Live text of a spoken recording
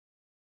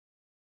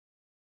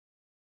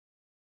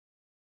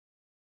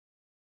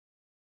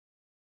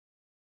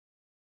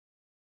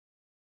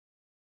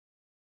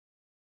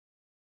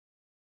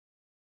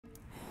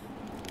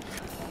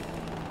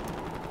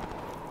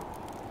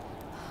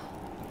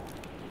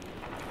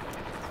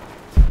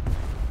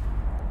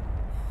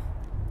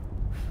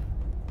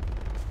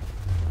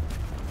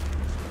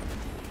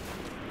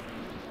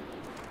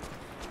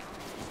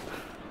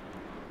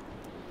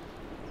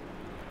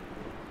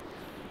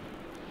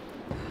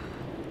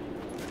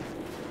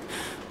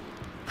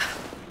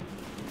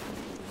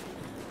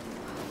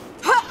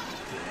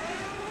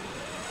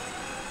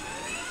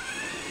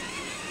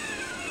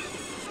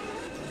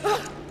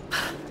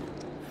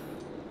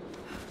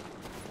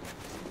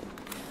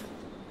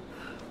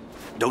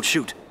Don't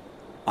shoot.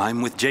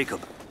 I'm with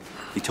Jacob.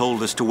 He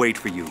told us to wait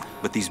for you,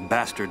 but these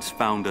bastards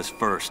found us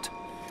first.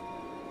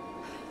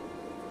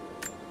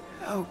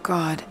 Oh,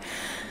 God.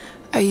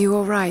 Are you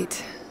all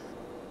right?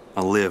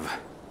 I'll live.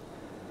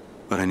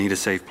 But I need a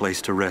safe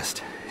place to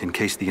rest, in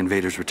case the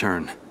invaders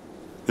return.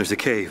 There's a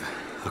cave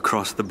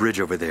across the bridge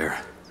over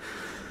there.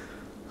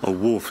 A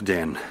wolf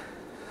den.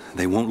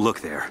 They won't look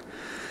there,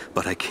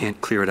 but I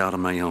can't clear it out on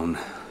my own.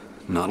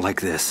 Not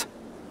like this.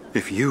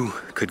 If you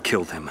could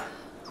kill them,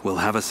 we'll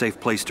have a safe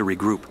place to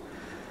regroup.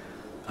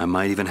 I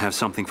might even have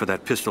something for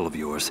that pistol of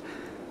yours.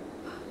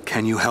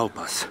 Can you help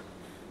us?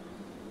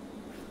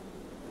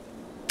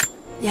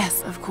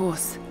 Yes, of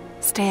course.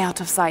 Stay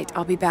out of sight.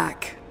 I'll be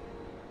back.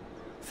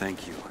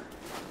 Thank you.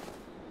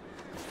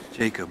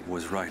 Jacob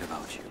was right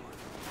about you.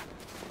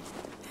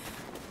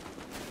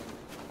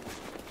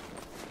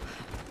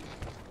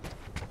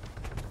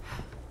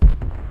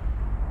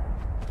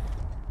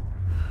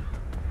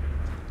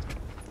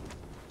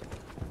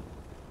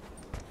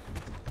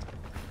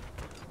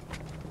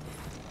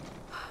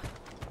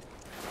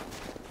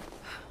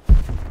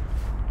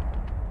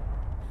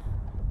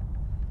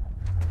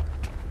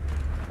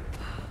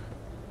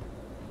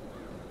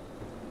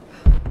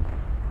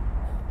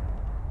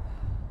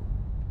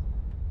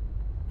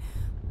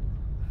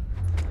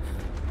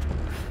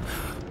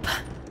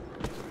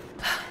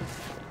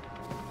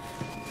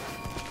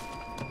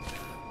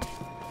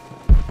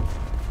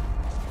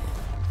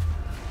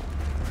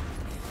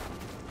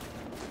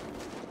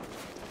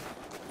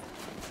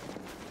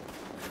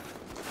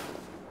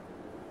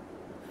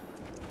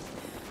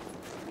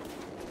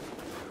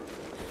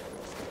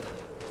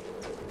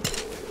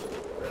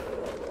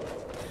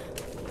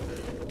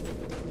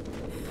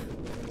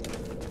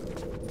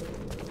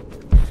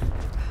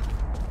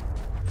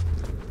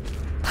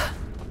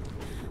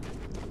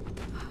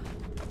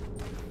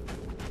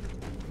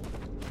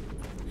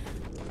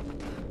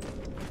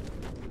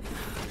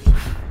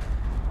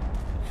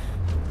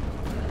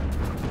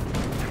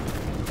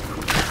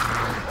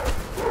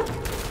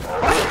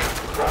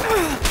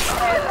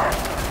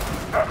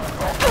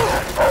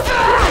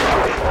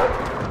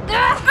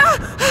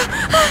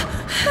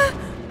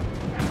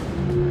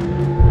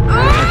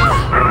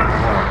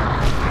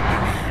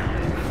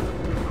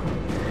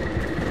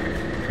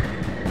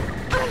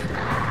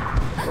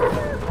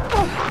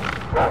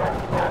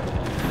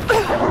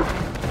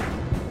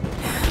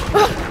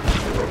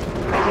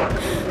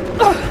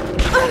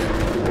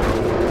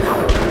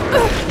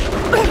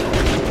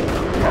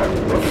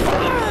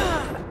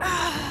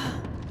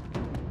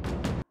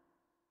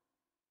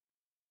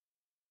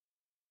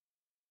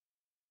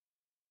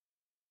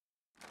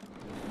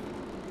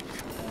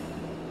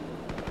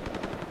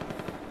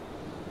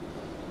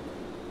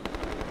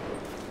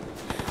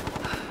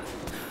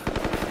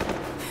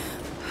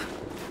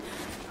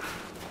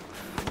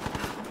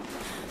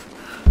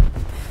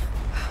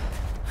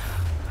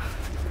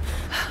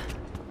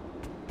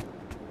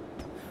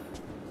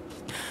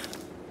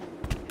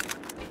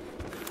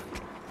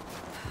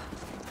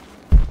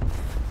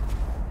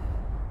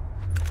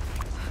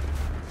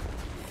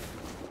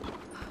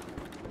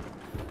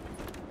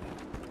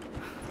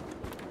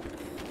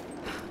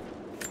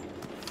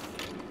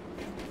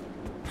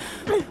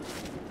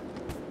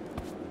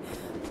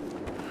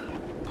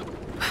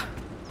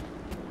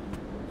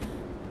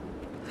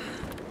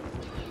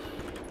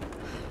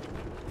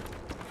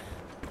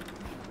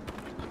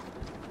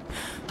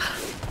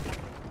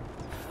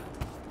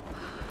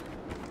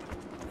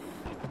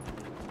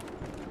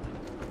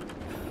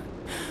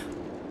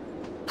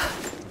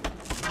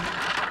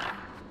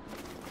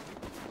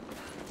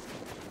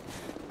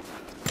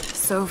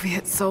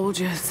 Soviet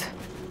soldiers.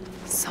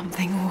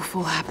 Something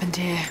awful happened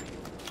here.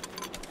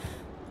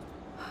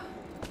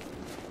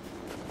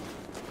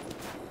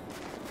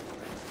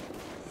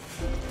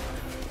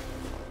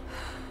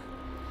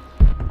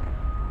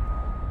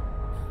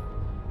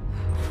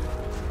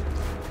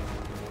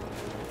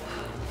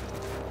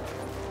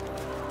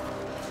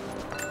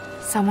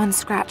 Someone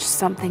scratched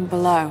something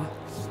below.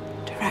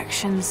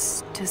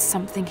 Directions to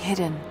something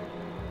hidden.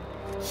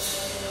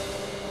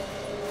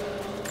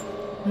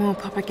 More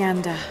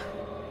propaganda.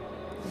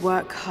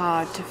 Work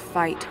hard to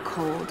fight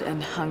cold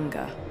and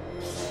hunger.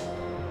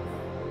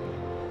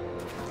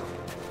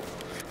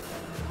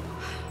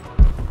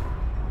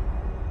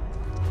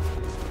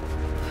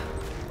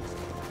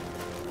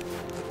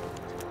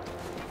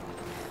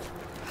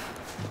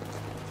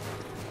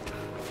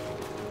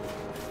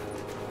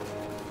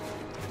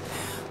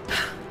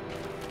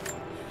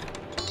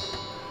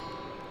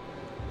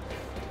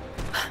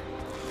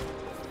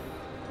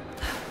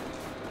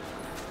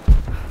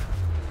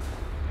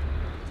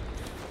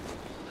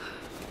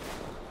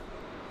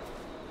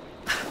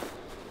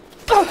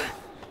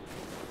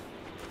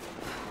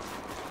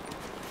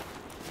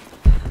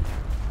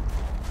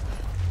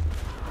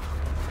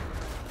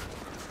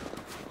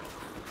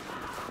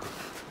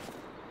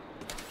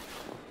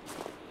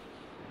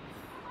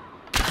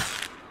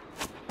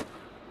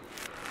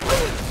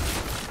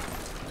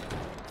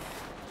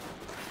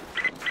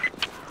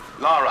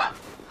 Lara,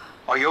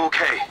 are you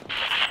okay?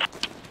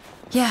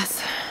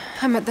 Yes,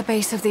 I'm at the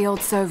base of the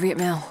old Soviet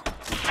mill.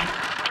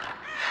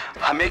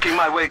 I'm making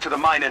my way to the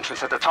mine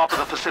entrance at the top of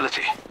the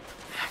facility.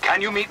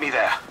 Can you meet me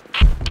there?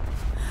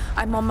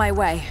 I'm on my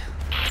way.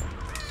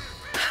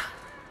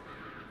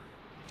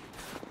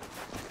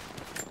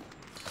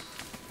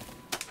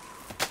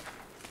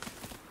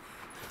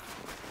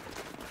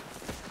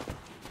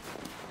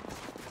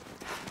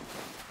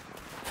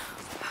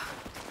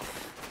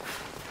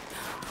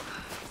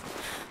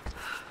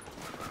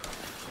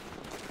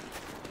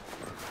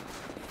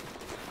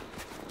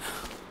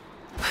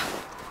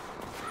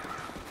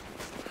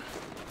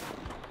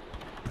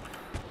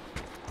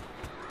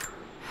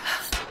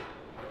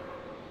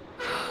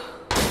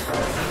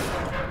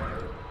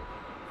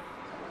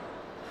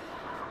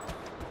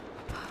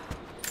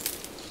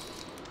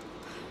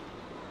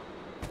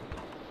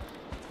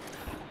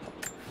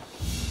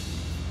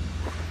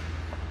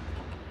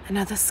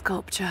 Another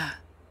sculpture,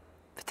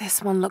 but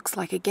this one looks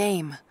like a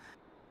game.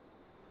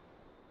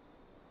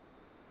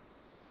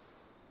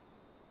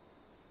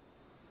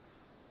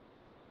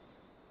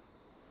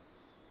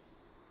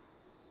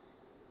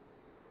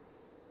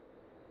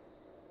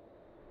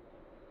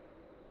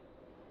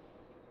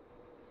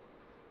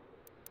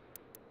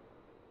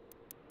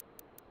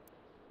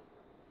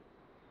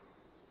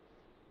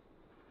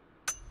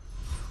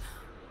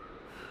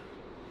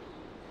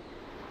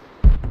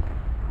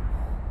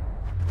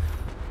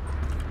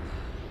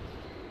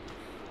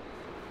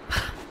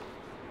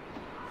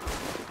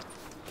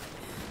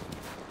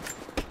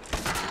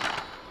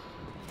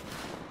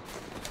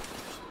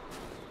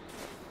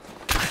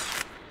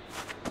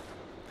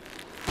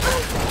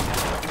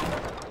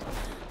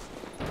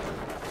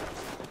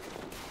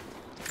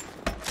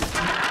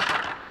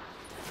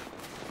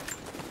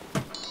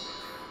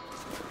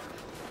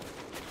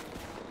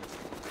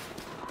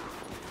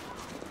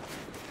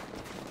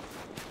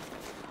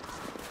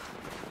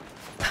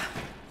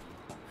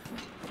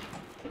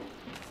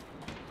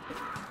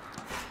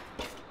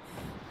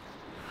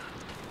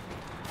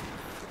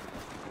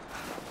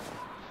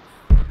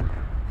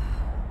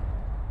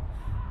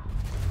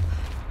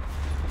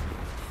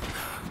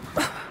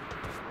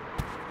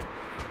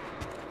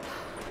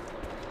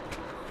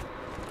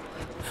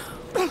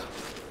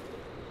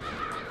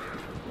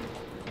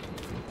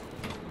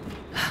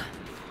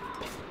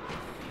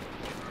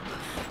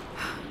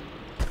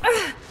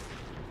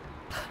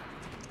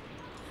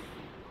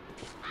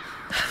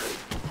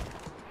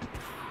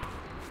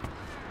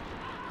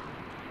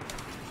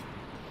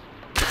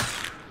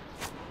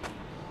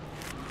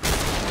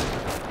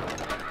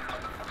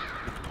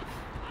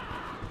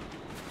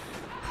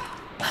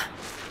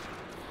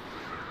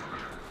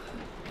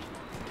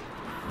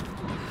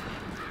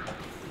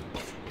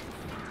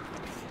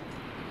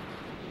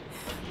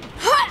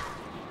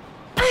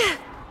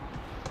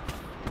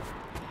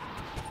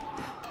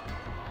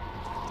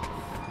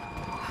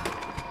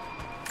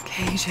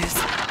 Cages.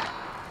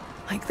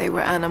 Like they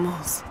were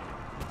animals.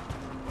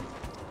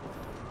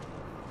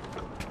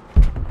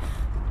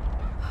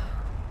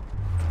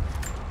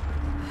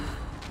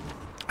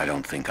 I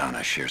don't think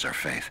Anna shares our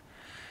faith.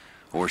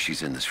 Or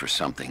she's in this for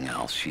something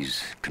else.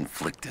 She's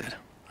conflicted.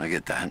 I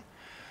get that.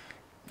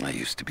 I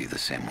used to be the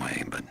same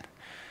way, but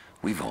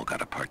we've all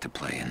got a part to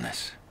play in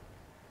this.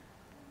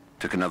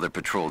 Took another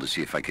patrol to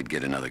see if I could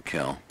get another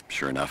kill.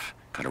 Sure enough,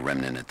 caught a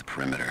remnant at the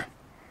perimeter.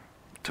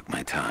 Took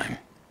my time.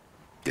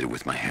 Did it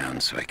with my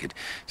hands so I could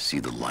see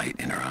the light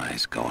in her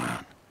eyes go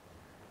out.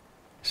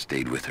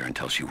 Stayed with her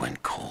until she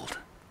went cold.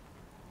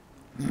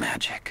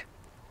 Magic.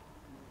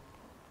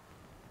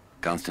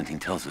 Constantine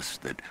tells us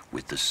that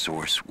with the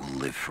Source we'll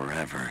live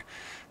forever,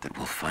 that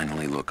we'll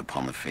finally look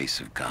upon the face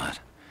of God.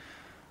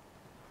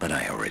 But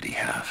I already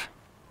have.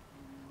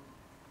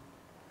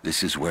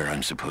 This is where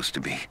I'm supposed to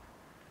be.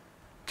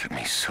 Took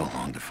me so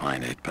long to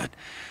find it, but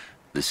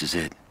this is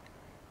it.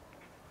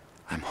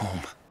 I'm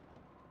home.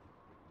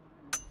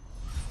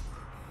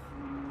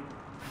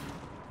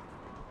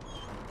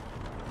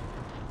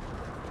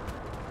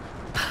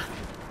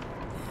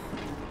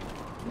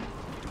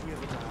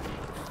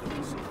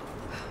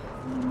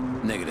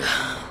 Negative.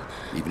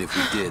 Even if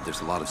we did,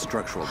 there's a lot of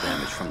structural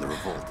damage from the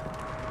revolt.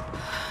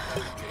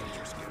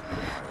 Dangerous getting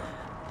higher.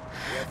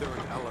 Weather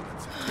and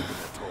elements have taken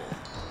a toll.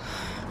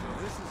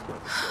 This is where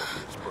the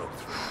Soviets broke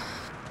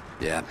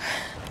through. Yeah.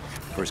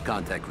 First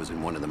contact was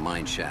in one of the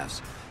mine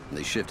shafts, and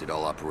they shifted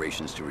all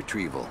operations to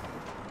retrieval.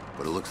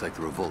 But it looks like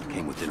the revolt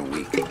came within a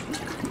week.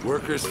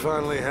 Workers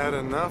finally had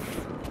enough?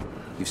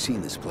 You've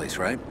seen this place,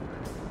 right?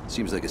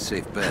 Seems like a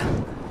safe bet.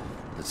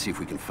 Let's see if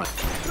we can find...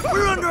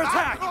 We're under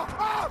attack!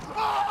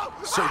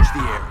 Search the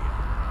area.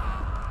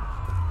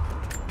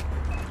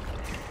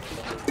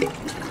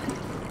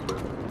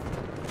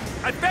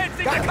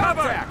 Advancing to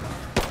cover!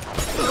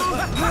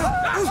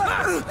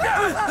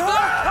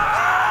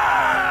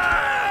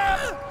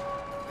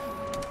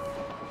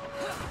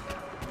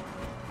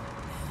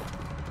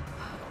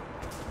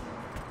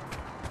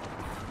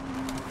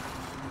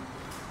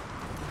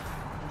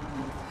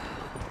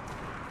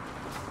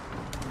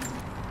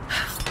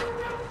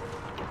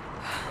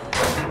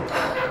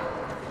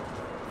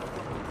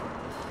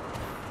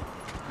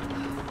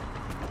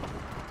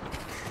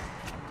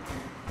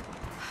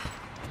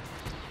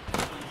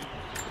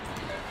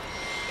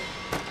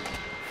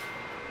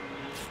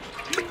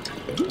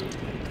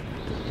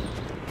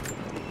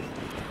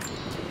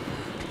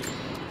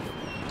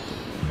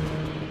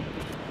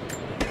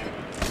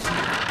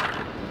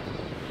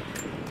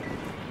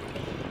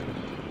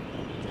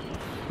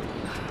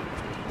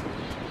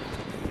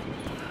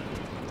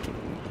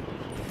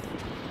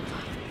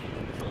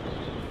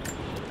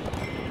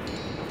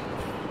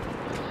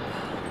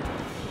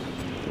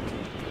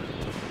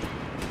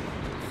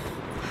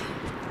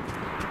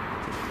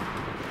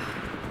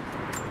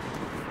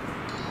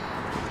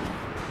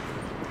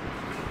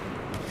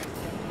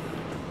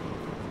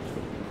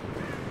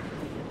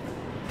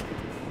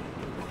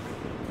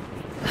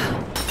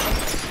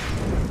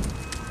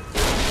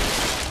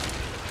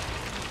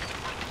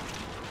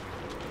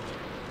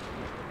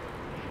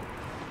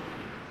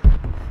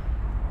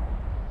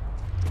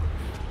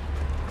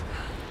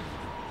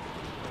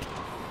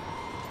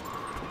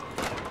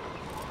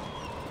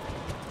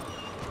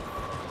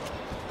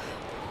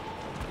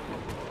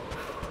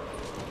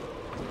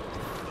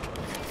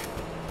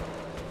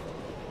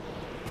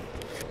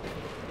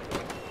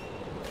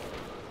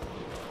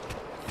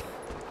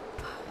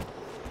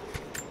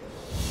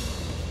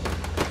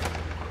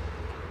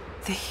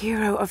 The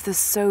Hero of the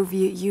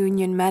Soviet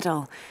Union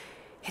Medal.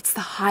 It's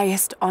the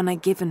highest honor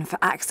given for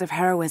acts of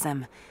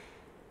heroism.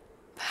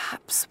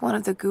 Perhaps one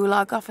of the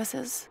Gulag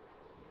officers?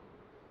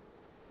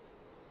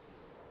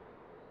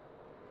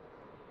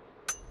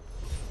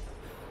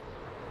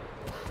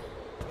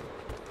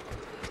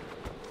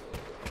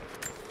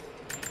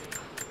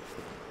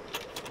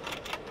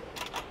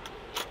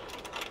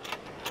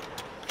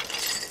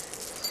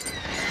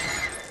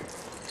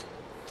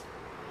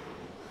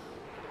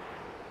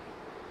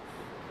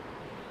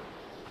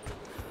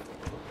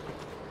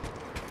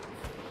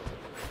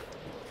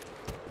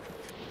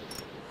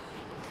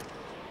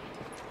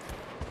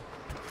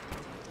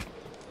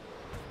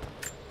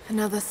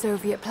 Another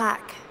Soviet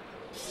plaque.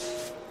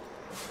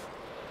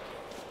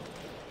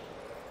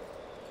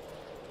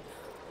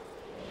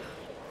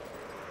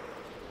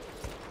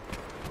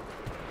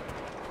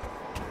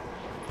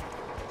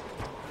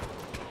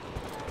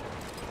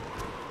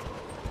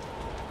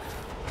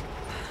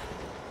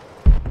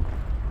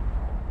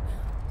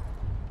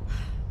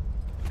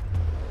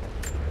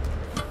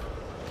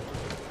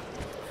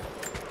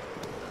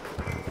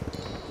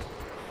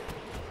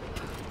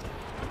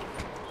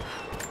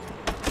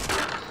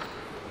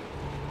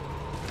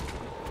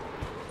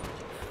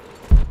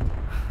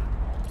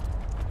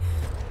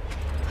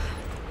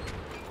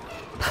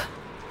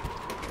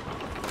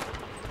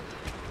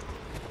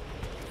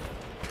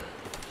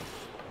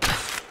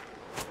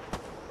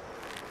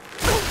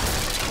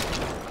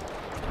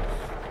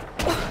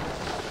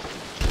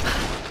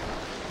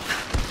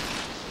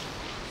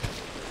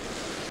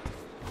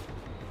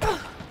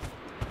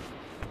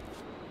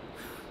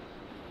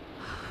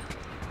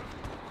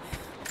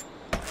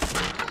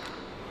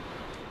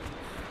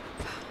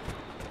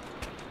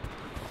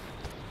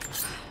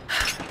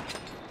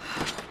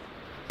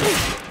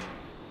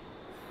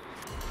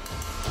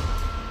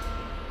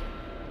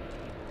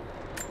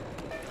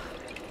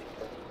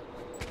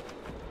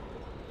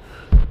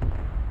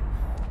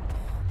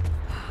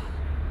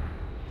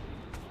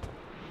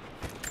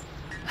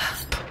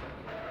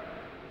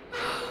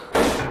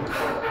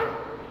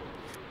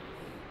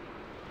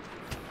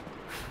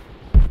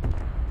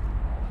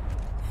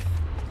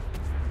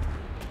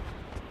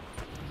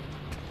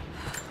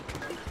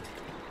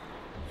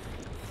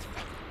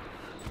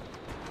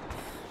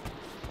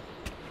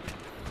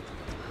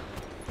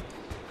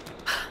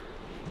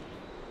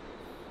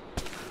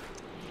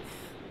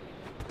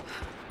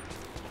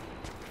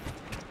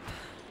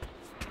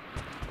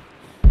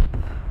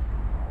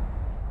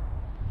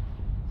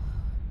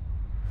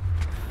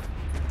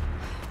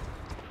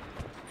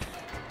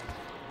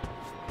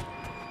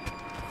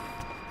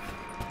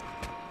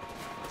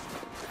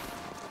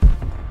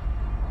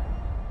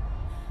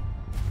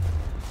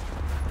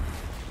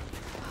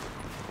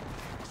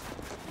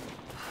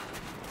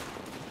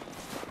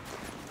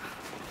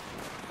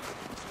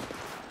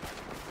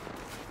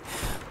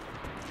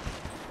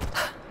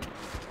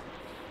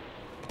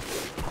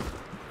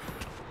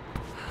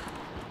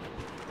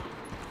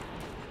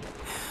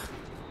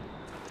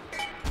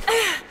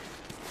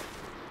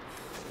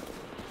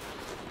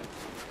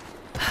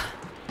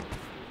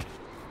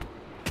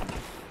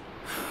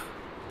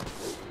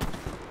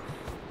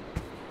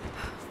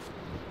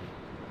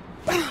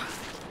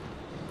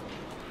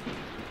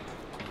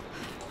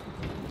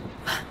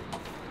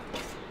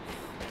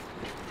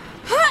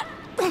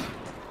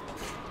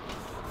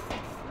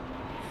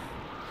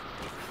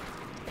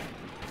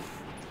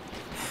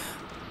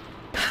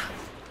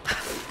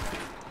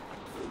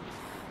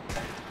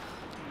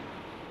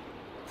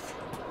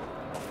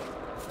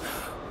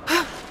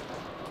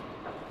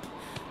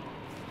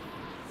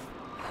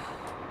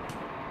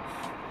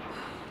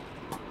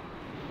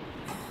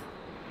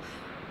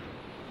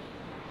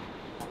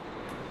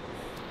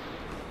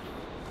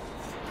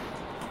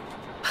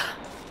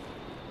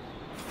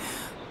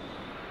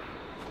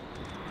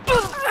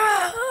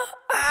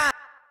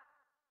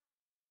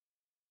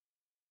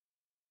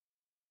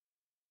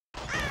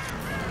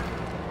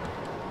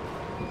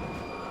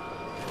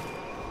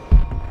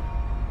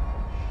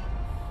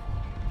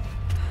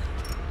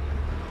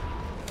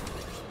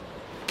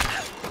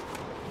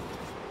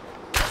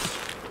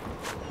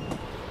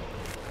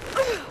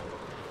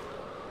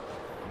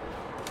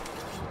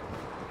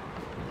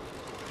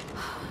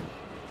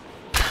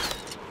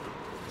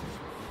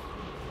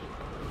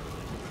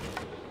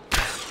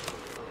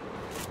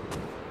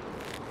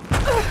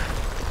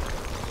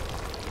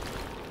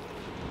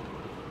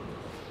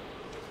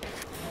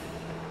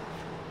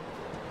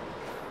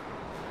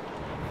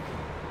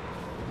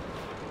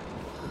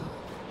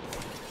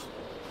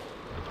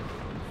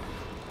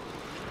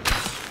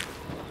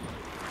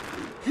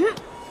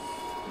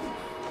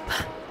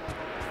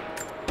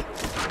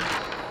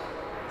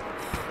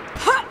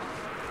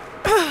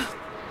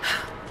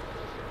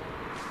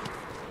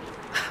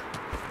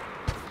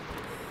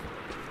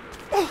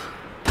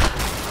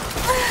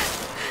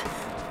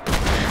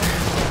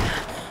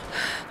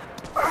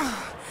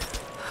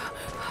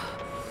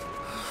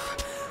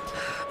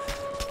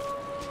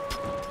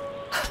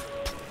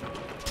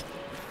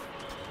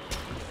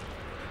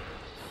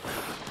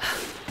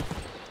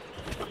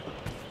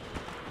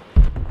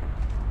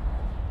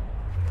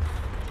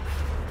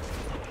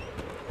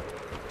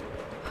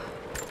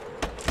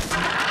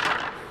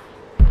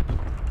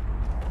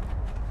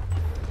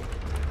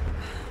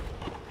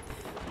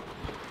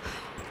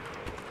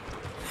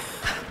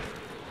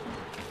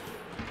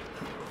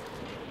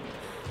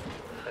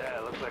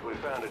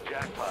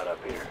 jackpot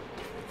up here.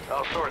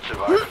 All sorts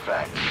of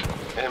artifacts.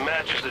 It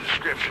matches the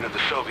description of the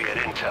Soviet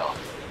intel.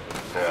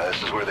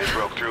 This is where they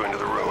broke through into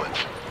the ruins.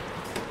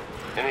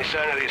 Any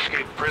sign of the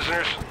escaped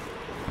prisoners?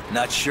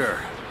 Not sure.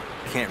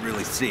 Can't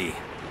really see.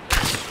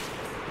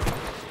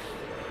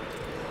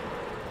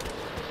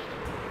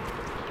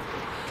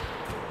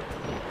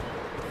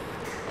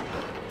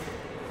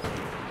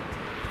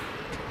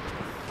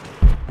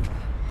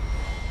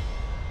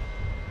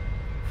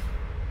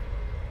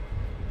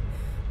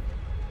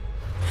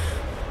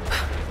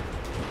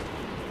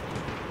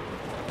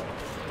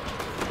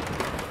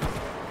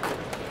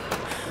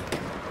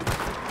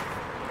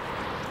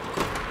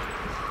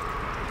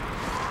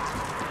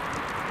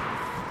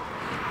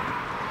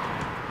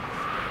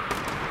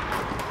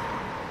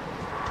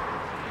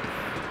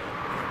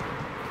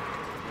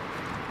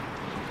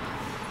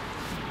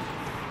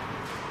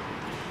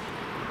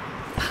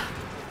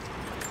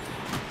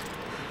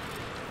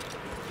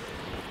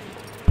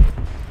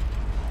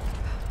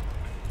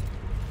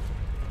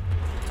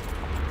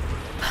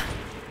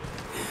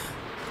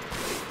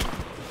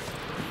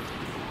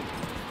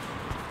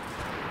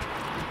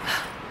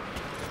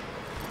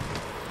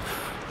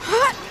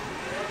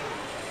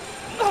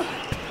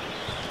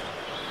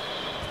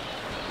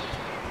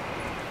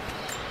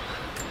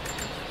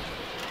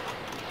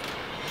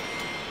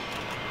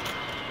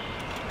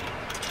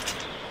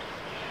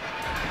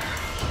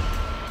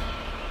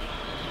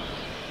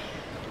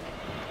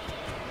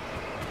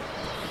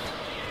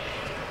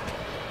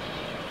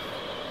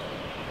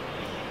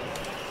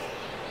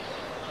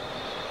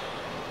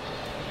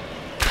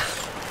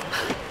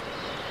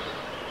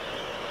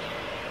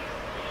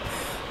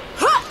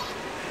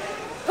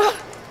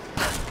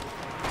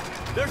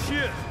 There she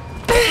is!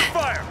 Open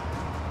fire!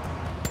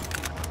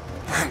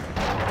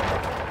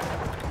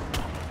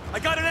 I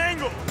got an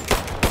angle!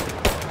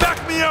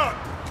 Back me up!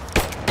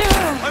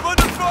 I'm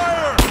under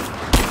fire!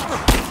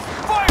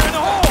 Fire in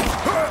the hole!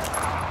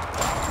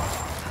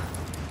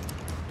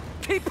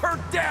 Keep her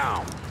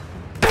down!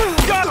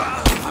 Got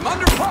her! I'm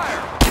under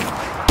fire!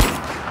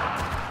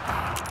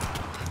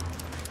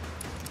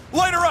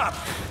 Light her up!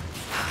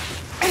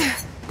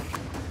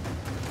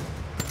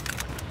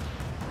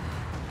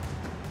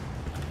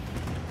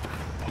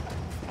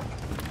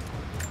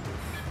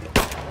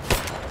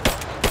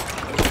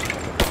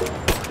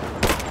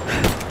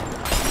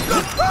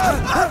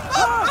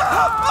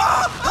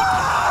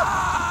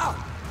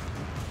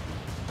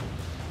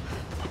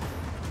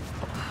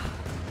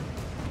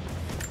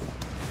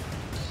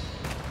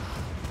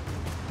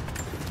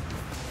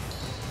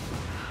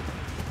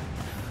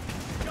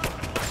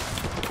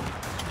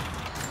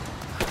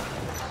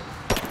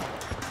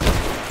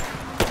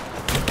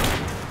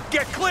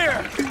 Get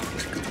clear!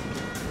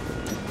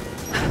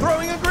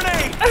 Throwing a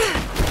grenade!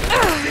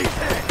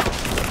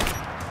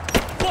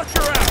 Flush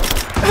her out!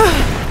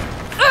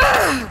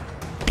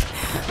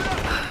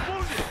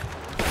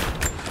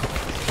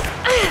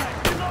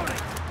 Reloading!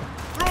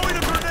 Throwing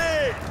a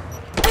grenade!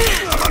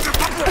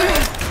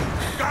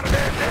 Got a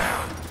man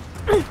down!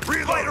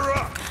 Relight her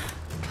up!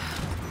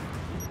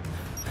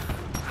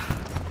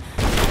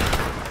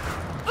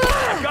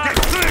 Get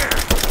clear!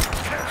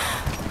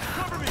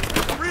 Cover me!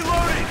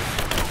 Reloading!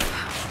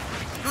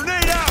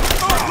 Grenade out!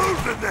 We're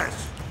losing this!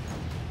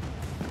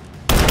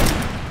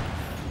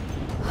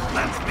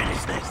 Let's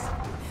finish this!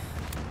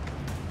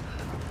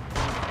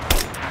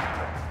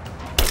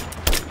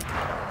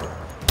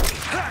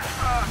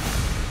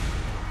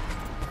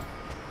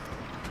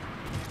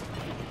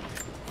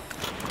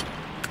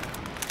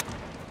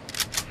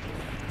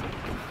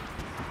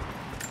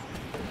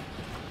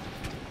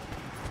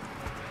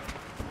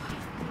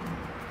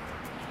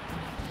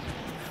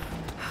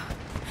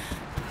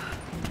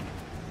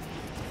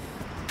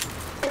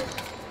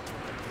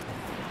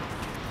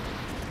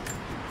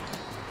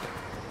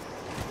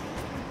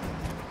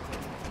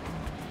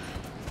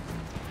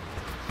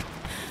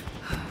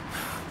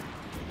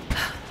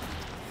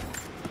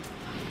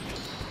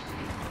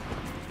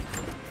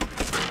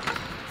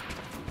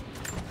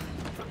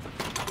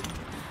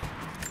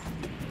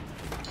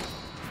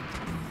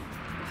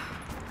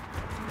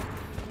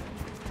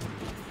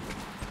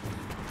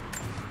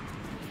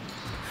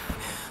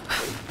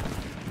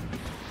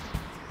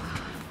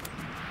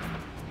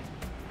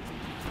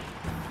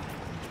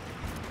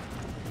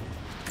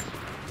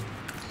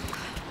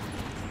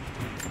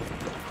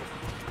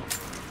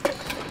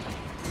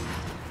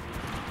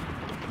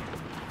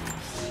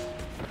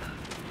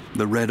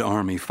 The Red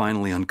Army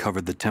finally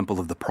uncovered the Temple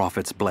of the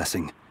Prophet's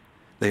Blessing.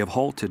 They have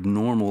halted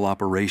normal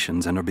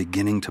operations and are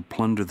beginning to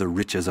plunder the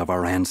riches of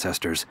our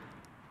ancestors.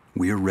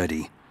 We're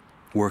ready.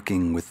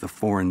 Working with the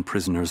foreign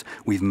prisoners,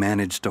 we've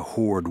managed to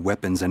hoard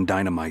weapons and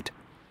dynamite.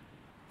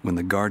 When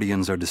the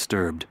Guardians are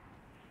disturbed,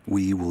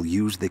 we will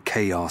use the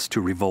chaos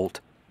to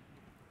revolt.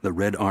 The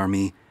Red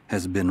Army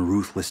has been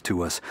ruthless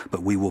to us,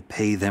 but we will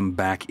pay them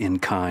back in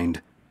kind.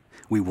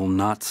 We will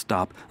not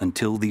stop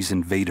until these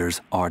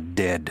invaders are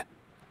dead.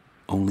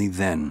 Only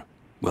then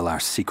will our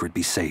secret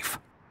be safe.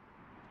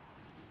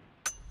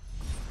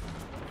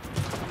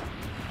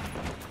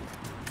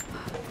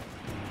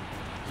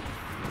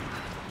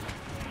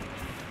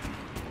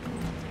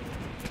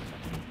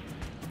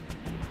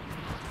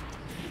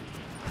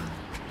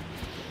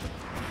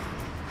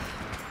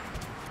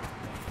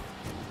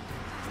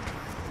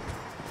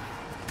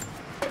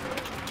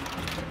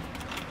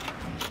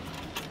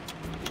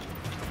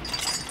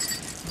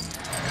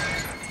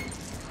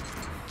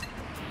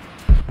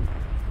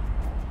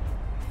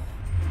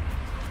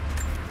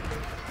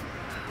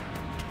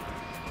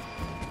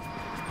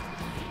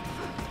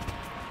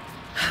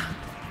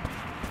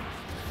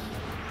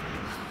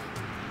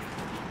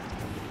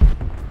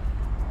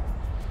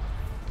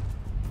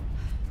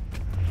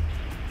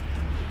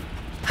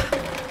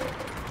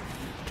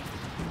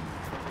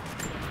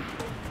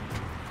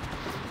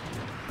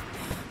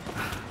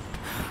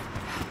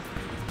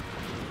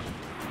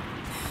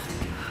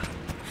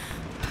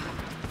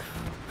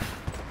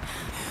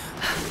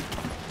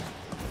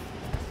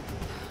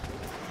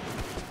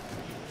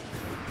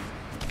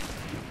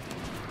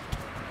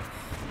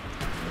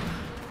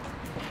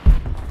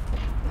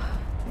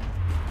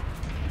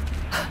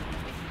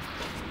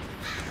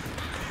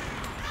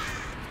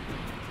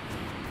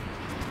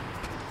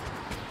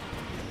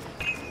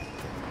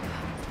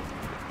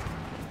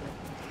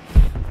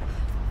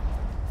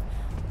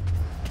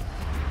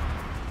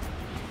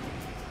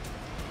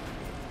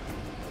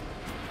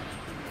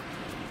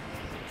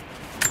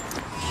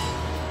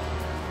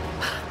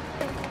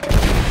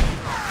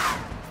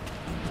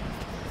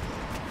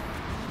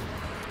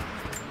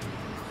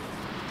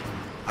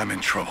 I'm in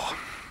trouble.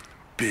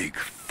 Big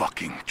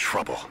fucking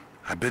trouble.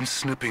 I've been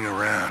snooping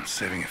around,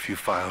 saving a few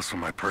files for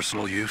my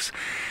personal use,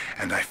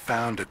 and I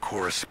found a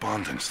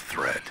correspondence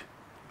thread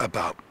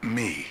about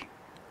me.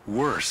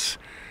 Worse,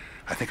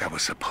 I think I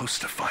was supposed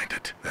to find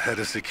it. The head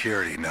of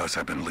security knows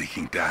I've been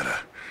leaking data.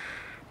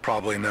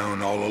 Probably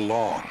known all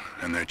along,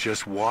 and they're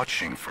just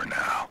watching for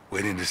now,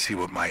 waiting to see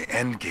what my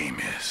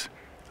endgame is.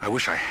 I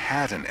wish I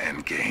had an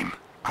endgame.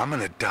 I'm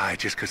gonna die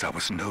just because I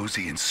was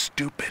nosy and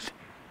stupid.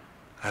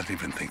 I don't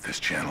even think this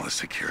channel is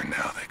secure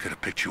now. They could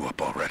have picked you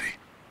up already.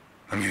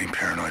 I'm getting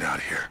paranoid out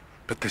here.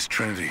 But this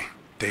Trinity,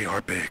 they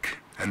are big,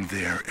 and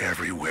they're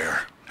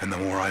everywhere. And the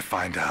more I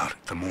find out,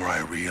 the more I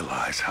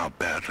realize how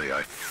badly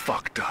I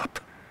fucked up.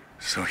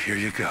 So here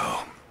you go.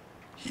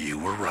 You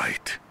were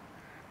right.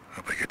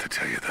 Hope I get to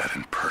tell you that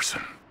in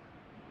person.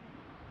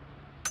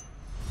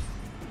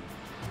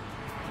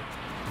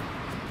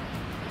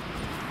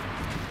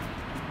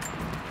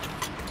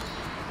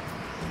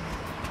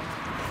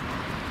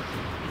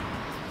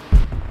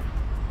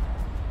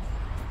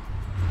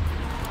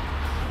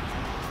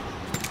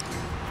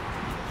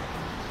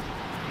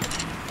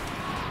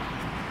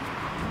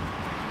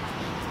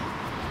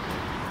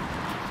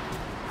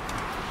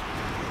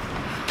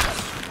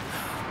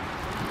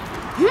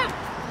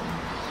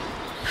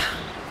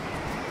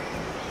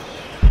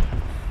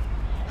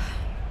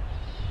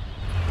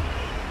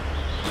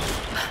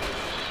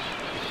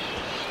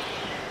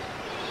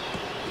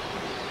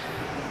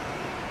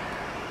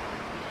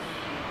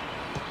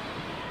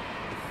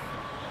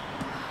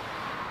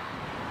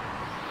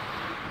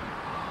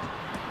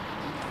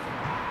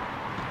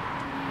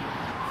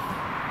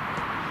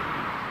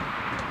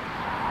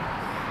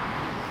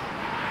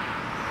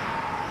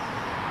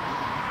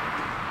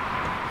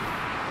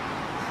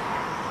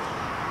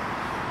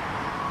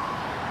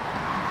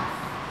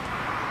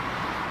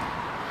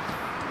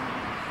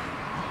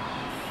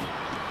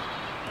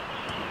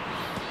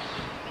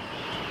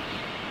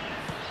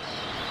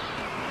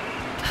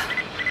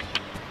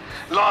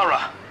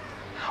 Lara,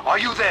 are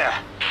you there?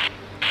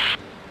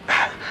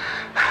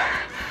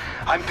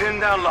 I'm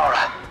pinned down,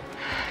 Lara.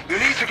 You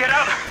need to get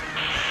out.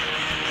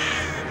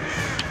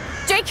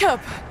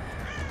 Jacob!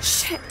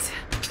 Shit.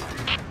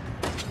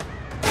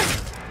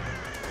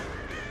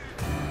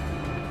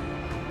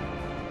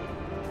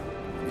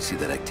 Let me see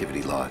that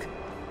activity log.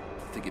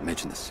 I think it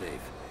mentioned the safe.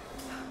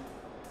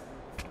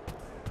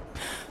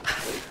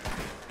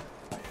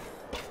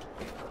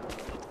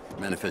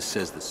 Manifest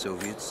says the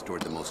Soviets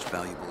stored the most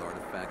valuable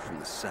artifact from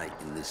the site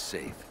in this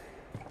safe.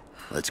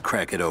 Let's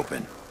crack it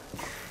open.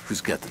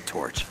 Who's got the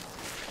torch?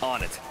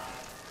 On it.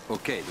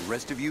 Okay, the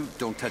rest of you,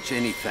 don't touch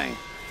anything.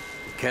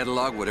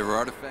 Catalog whatever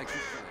artifacts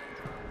you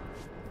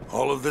find.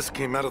 All of this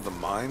came out of the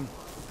mine?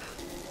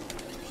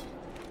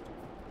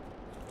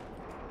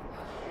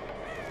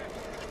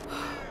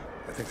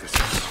 I think there's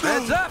something...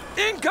 Heads up!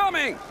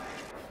 Incoming!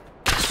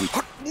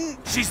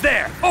 She's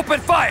there! Open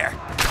fire!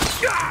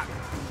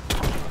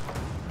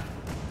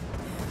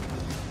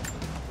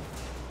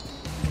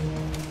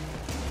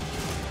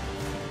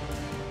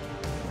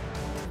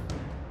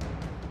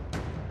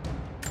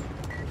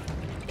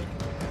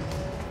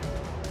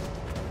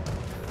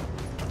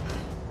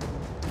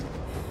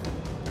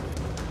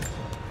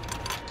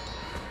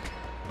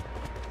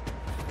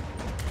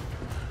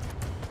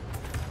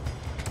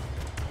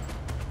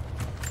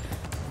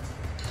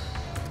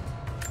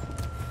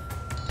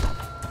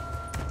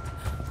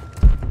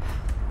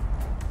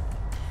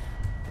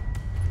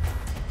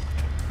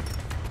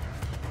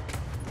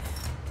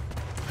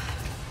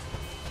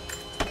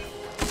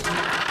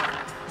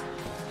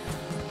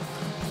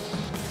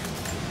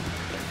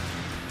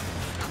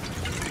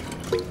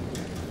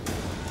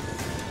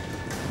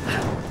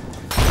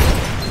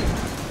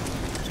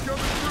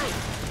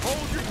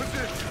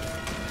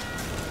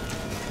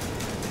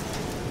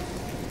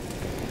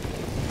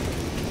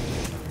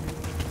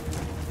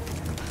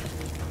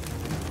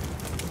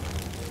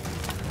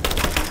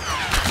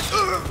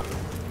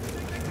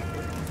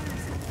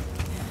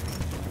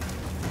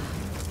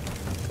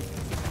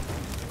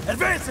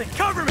 Advancing!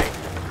 Cover me!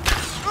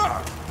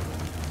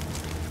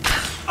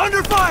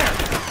 Under fire!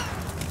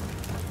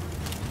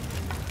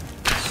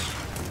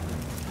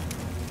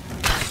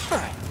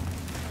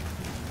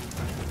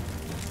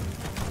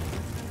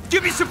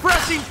 Give me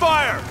suppressing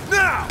fire!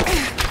 Now!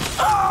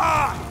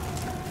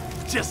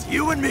 Just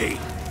you and me!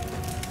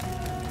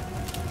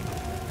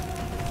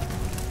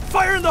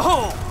 Fire in the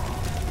hole!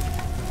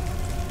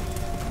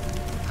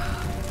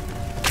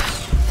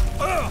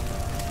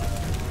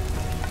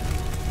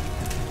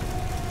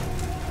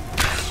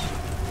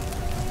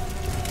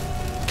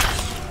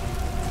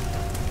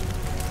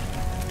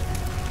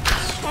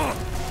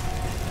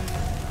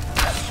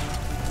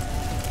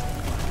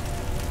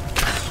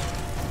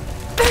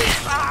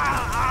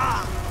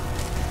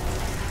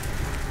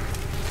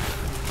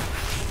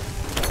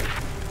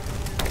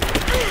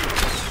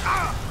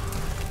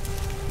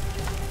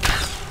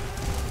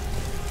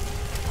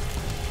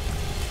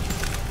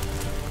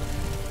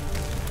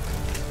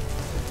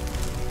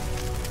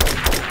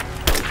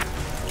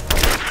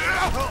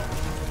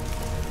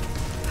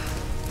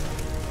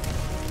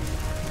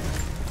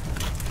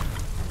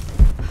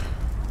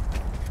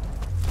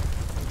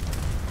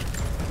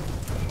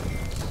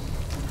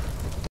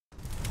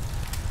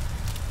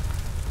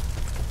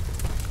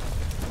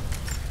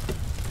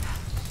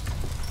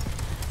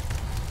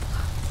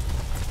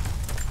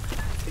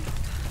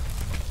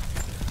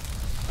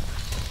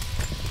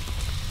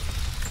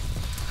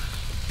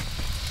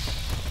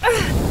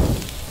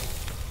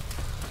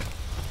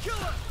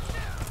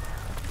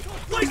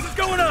 place is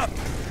going up!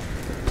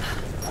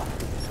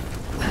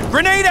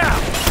 Grenade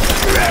out!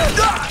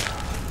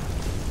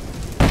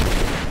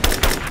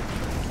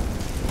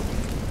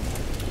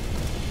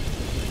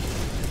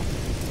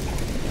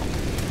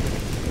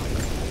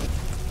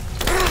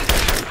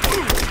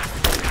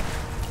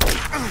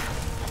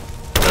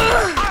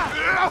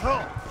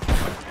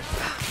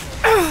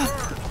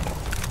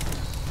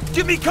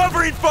 Give me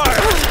covering fire!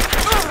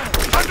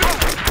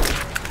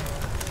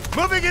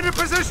 Moving into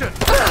position!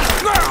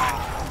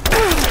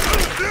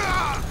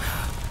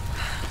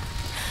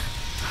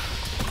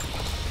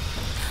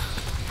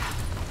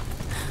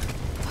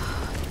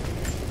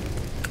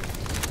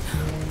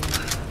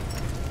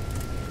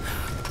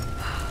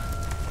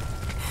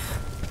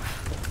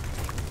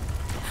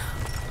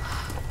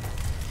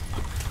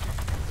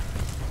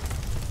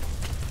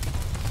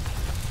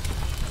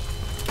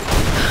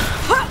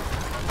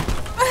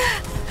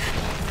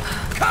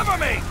 Cover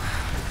me!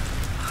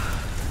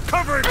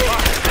 Covering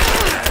fire!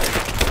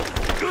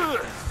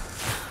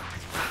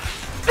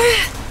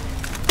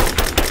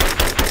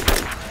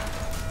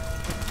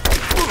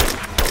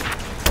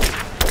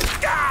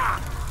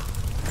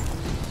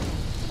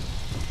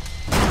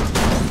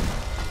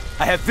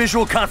 I have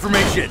visual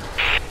confirmation.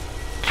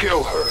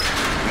 Kill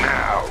her,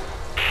 now.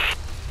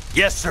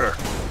 Yes, sir.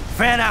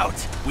 Fan out.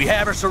 We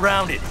have her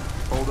surrounded.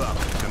 Hold up,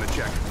 gonna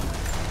check.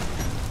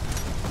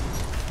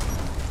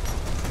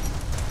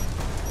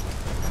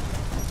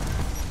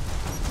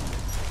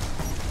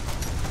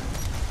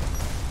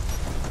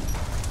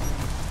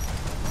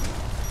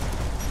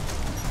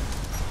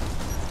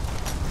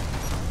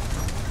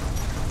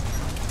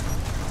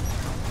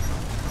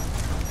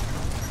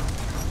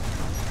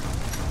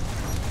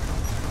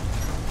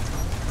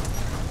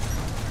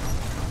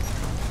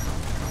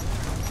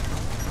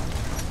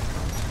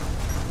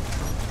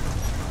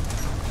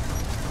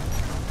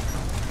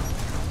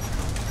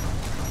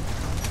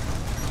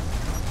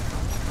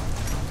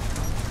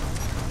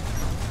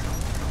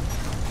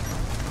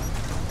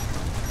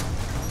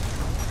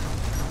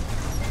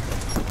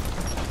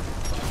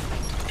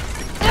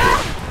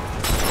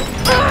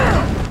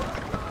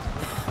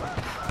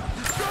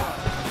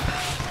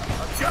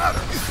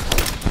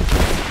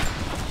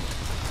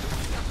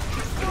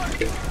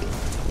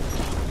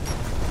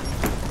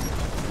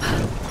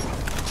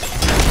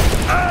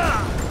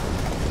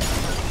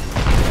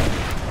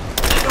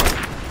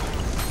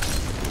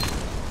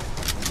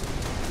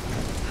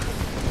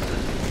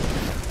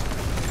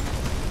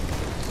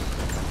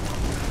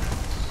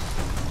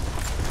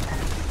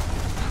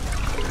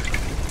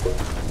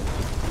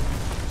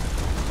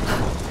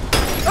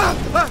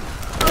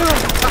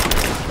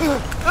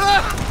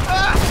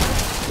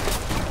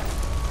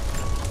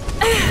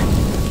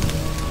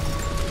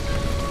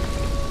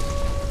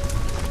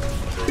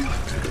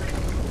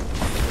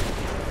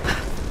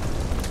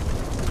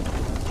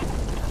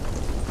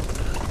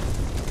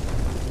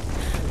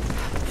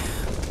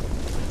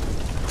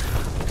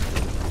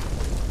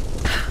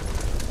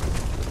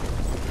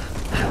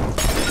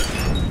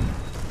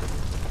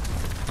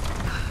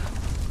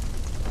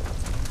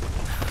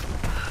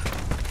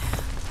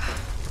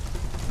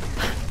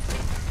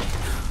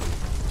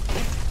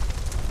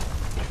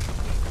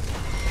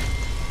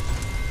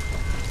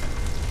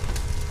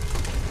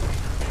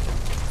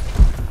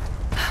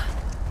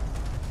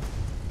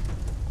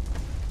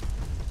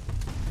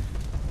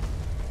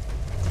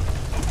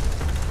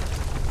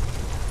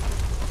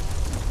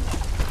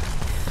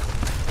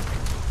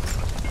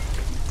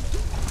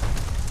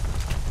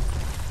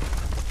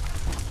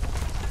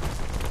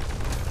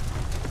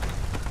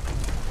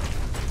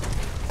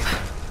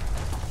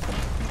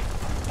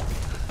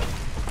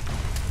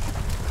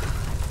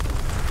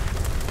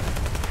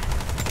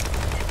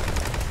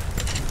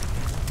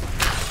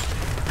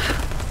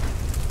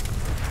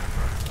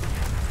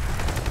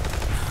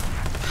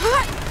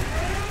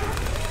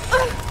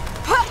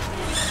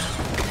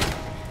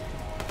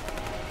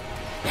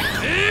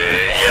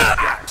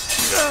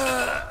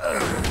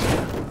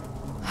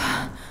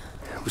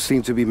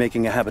 Seem to be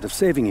making a habit of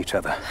saving each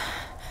other.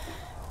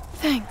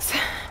 Thanks.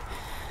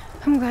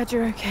 I'm glad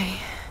you're okay.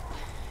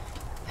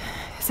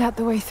 Is that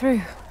the way through?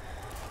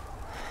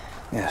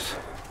 Yes.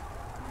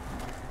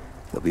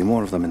 There'll be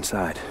more of them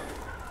inside.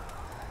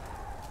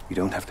 You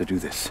don't have to do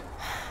this.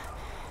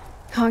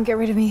 Can't get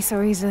rid of me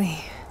so easily.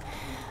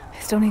 I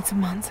still need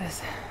some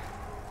answers.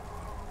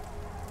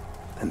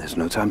 And there's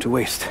no time to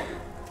waste.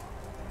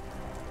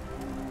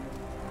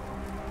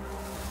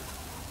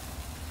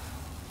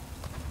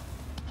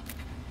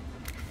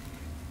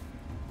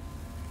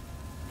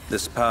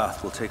 This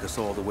path will take us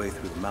all the way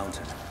through the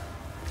mountain.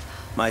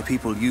 My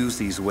people used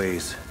these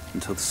ways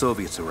until the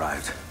Soviets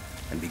arrived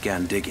and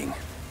began digging.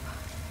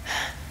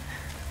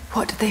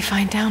 What did they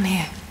find down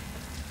here?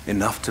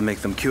 Enough to make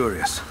them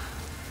curious.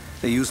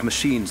 They used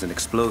machines and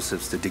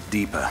explosives to dig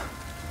deeper.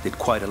 Did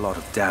quite a lot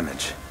of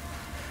damage.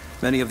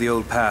 Many of the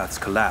old paths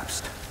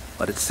collapsed,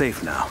 but it's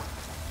safe now.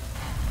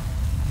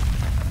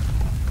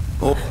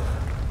 Oh.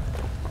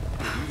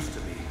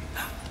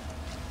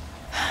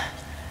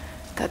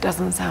 That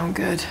doesn't sound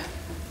good.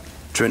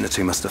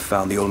 Trinity must have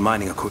found the old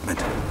mining equipment.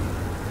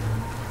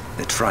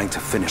 They're trying to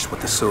finish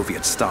what the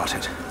Soviets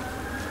started.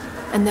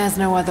 And there's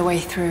no other way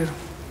through.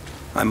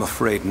 I'm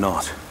afraid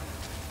not.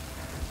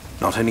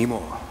 Not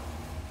anymore.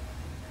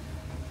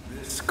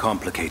 This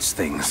complicates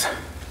things.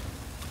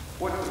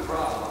 What's the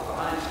problem?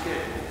 Behind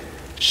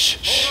schedule.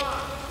 Shh. Hold on.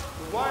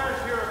 The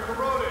wires here are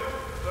corroded,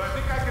 but I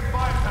think I can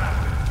bypass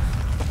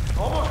it.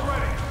 Almost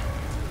ready.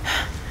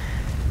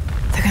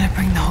 They're gonna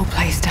bring the whole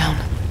place down.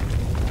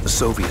 The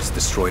Soviets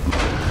destroyed...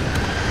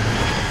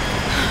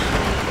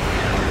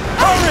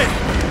 Hurry!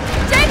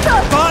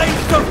 Jacob! Find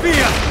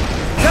Sophia!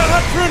 Tell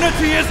her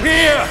Trinity is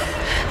here!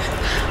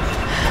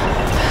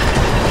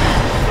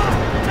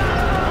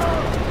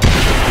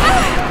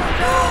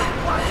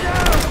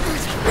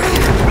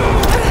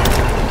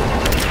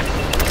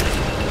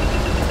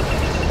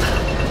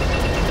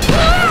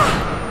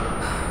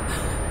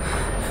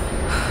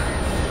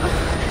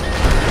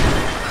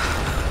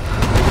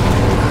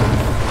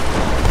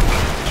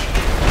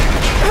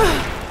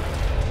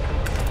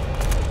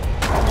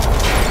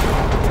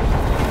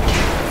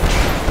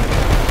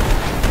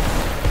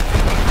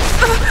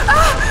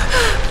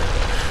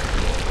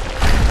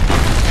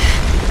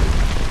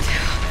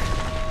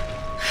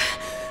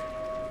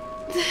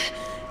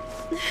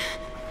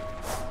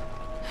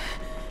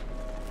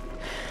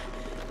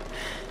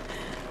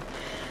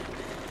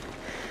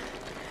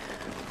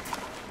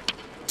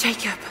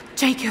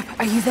 Jacob,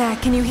 are you there?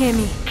 Can you hear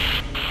me?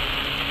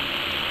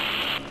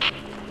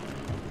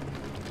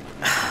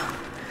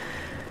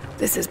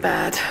 This is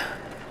bad.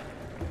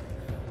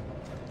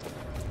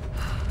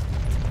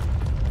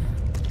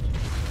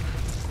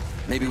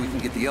 Maybe we can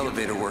get the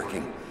elevator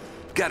working.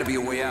 Gotta be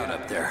a way out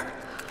up there.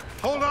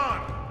 Hold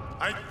on.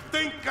 I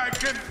think I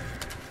can...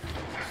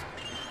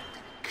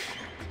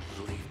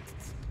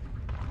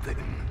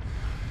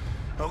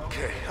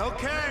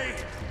 Okay.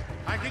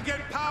 I can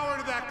get power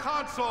to that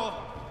console.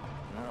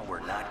 No, we're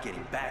not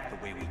getting back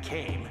the way we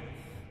came.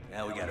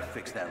 Now we gotta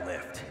fix that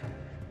lift.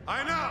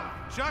 I know.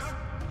 Just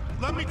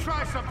let me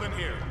try something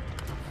here.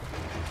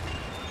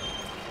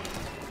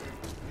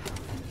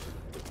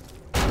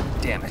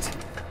 Damn it.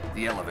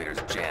 The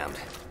elevator's jammed.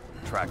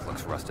 Track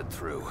looks rusted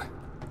through.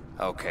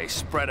 Okay,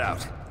 spread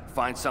out.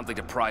 Find something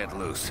to pry it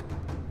loose.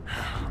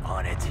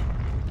 On it.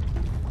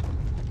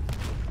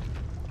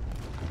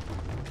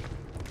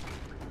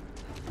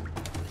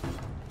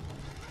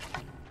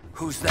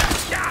 Who's that?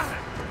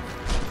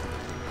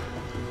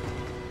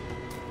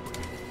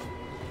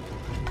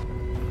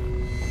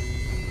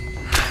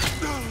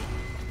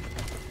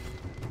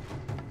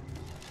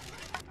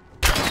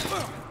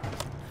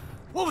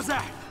 What was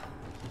that?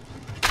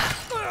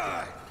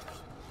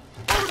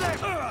 Over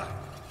there!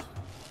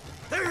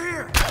 They're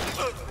here!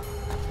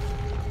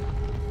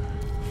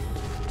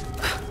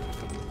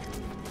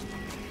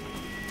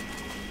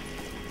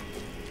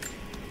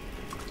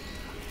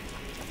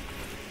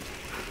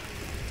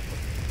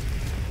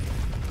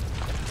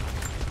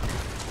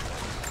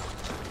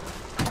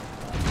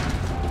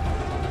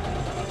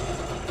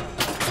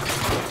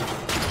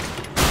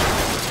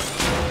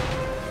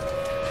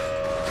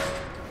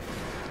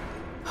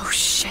 Oh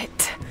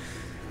shit.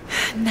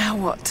 Now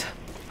what?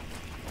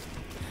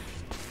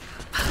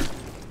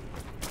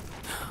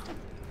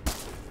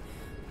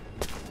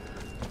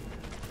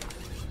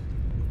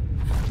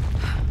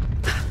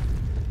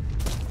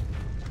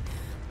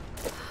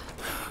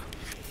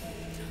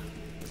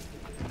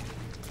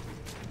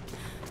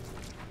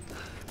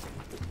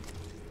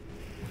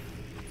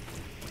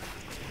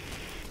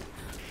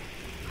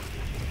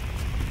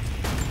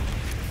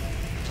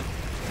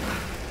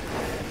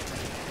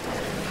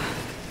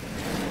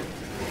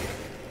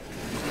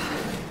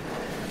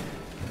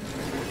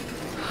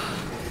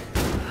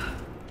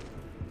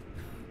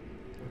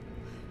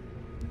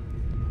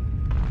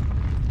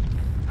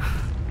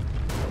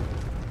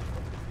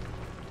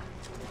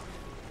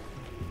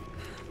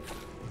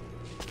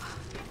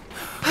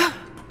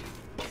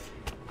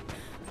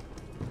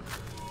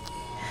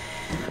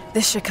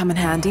 This should come in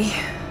handy.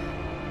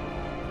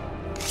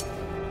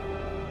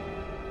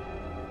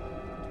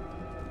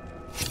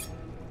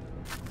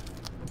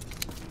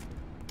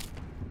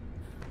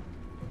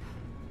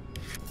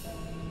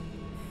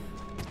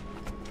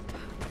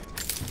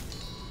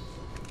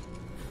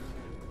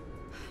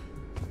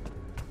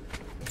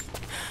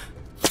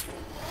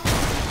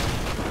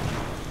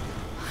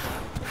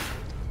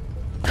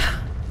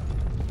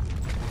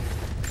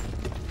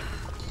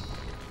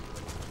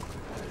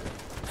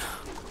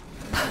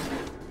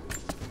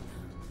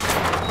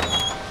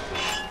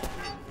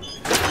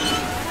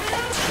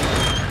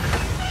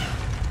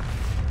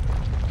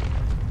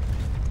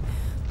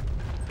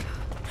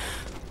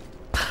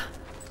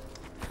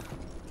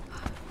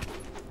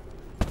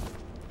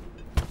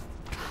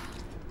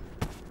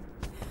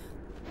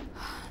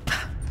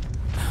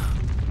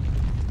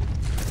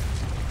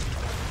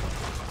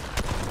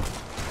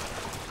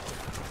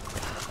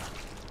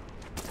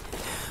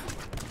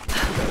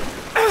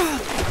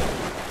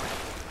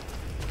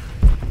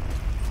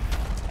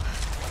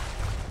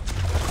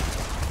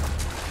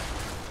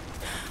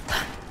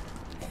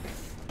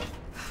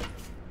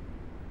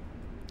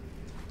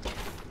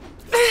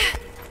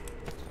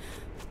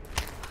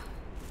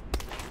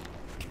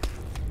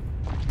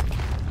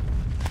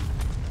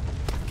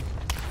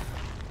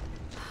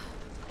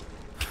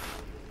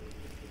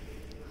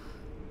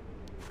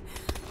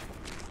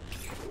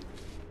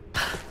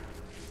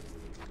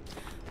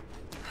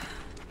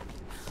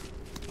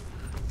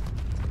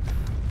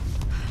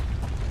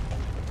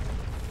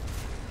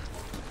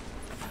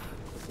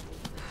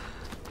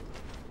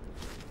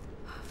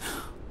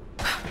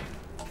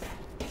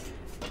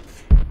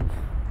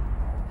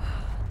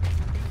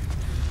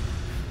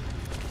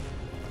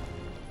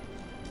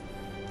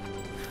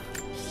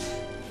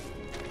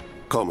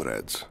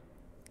 Comrades,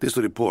 this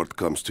report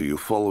comes to you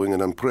following an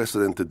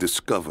unprecedented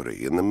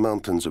discovery in the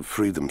mountains of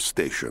Freedom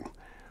Station.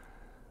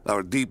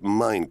 Our deep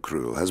mine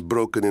crew has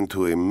broken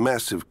into a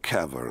massive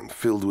cavern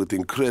filled with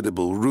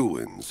incredible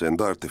ruins and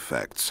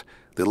artifacts,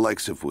 the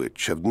likes of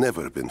which have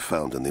never been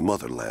found in the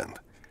motherland.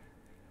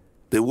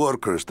 The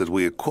workers that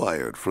we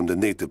acquired from the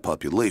native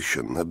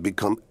population have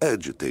become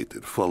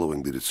agitated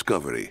following the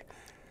discovery.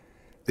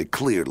 They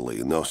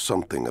clearly know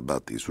something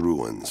about these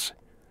ruins.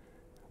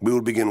 We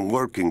will begin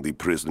working the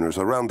prisoners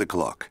around the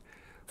clock,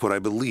 for I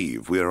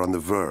believe we are on the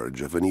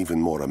verge of an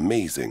even more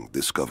amazing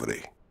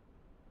discovery.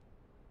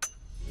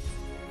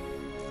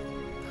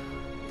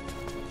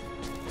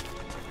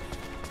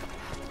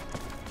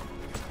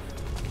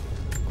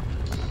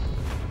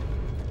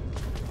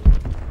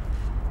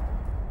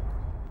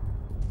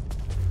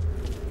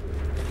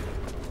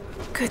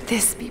 Could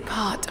this be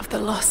part of the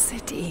Lost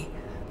City?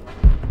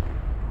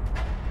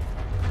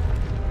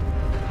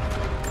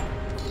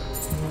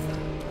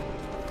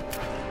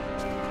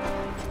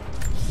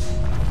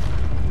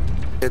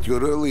 At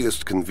your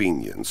earliest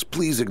convenience,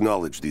 please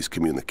acknowledge these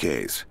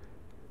communiques.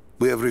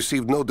 We have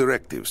received no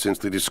directive since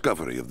the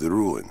discovery of the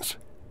ruins.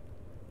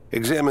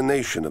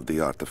 Examination of the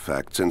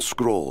artifacts and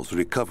scrolls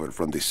recovered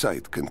from the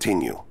site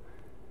continue.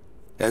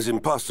 As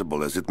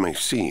impossible as it may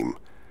seem,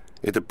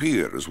 it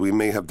appears we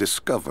may have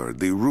discovered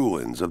the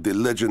ruins of the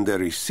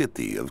legendary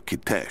city of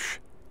Kitezh.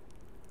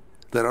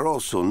 There are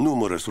also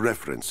numerous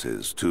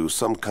references to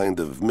some kind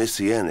of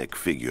messianic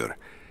figure.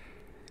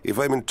 If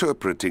I'm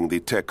interpreting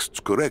the texts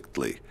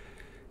correctly,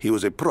 he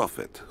was a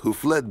prophet who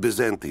fled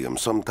Byzantium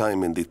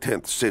sometime in the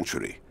 10th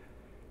century.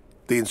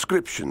 The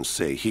inscriptions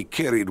say he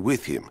carried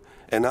with him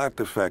an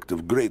artifact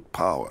of great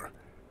power.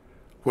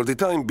 For the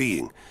time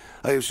being,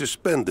 I have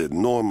suspended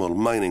normal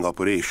mining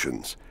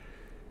operations.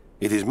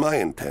 It is my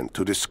intent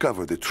to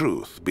discover the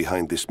truth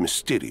behind this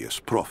mysterious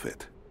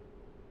prophet.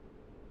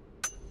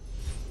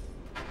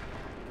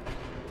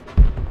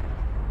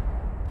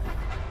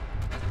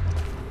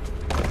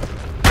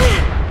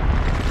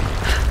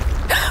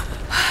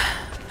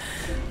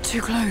 Too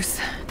close.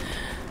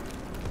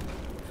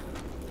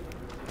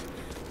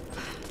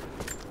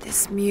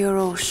 This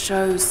mural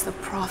shows the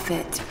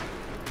prophet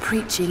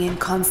preaching in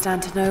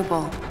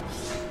Constantinople.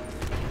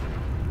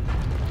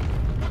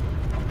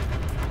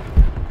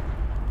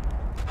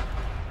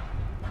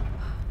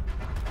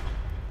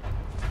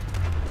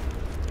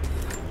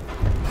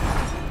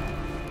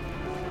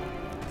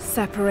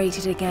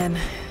 Separated again.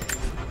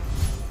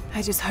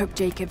 I just hope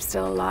Jacob's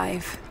still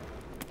alive.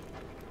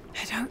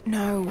 I don't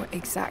know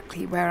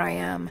exactly where I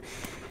am.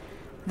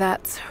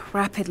 That's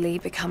rapidly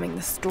becoming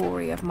the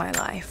story of my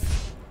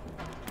life.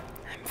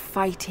 I'm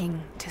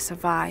fighting to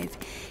survive,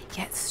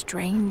 yet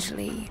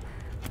strangely,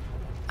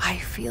 I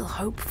feel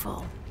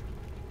hopeful.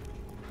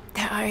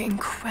 There are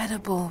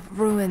incredible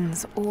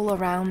ruins all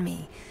around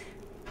me.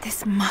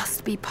 This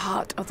must be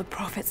part of the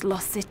Prophet's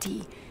lost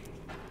city.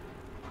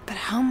 But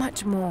how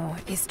much more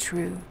is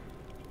true?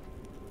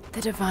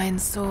 The divine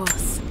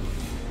source.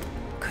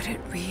 Could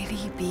it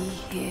really be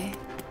here?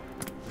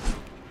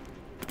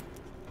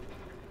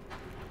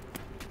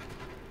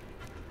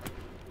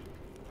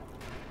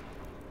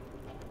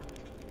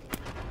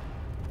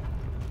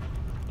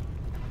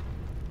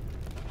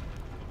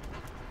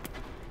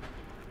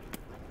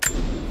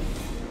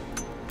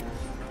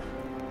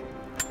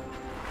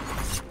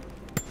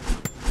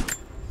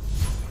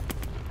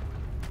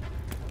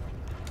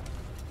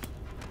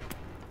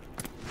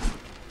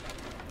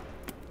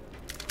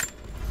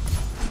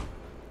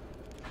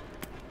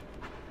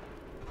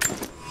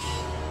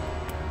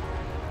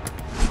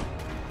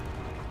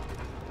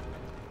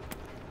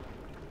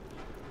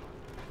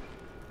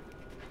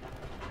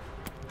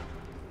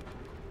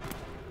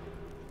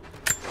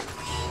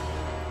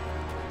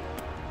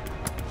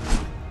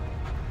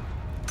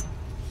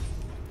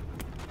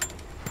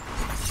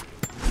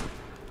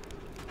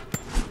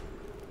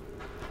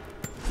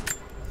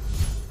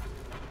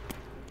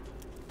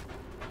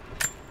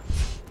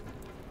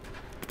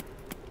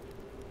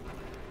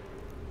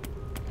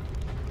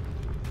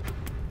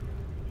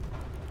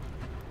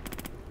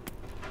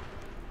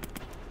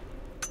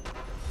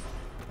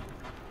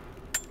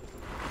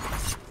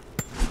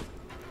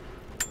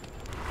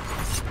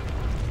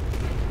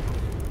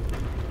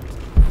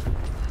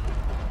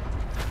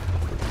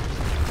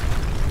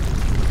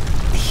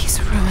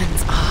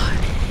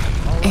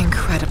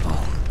 Incredible.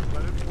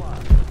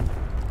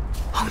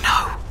 Oh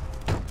no.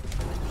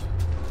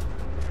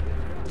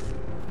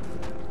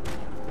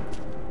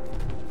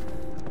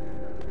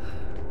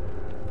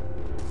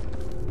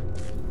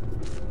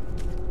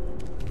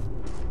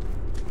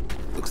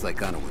 Looks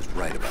like Anna was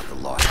right about the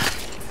lock.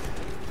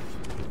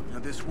 Now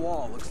this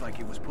wall looks like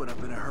it was put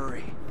up in a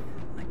hurry.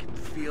 I can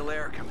feel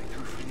air coming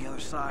through from the other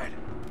side.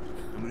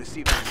 I'm gonna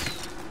see if I can...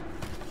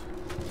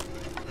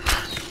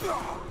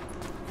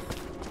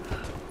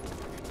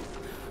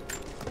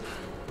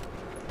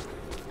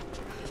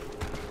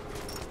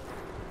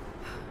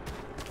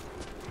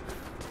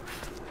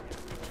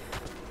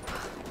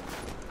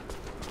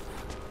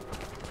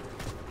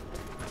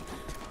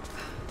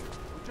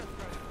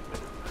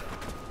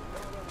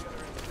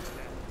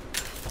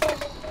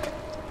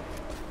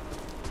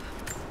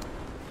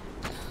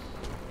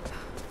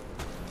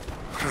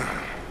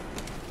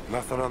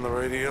 Nothing on the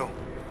radio?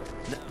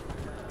 No.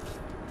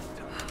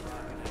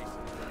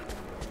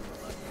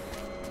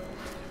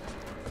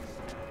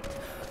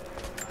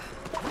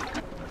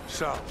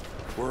 So,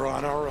 we're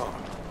on our own.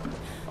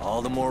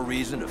 All the more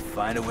reason to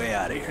find a way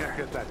out of We here. can't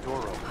get that door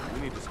open.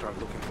 We need to start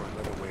looking for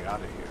another way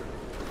out of here.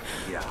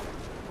 Yeah,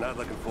 not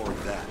looking forward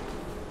to that.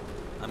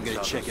 I'm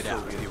gonna check it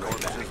out. Be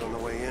right back. On the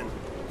way in.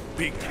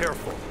 Be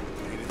careful.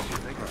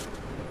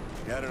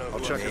 Yeah, I don't know. I'll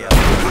check it Yeah. out.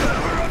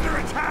 We're under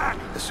attack!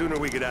 The sooner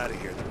we get out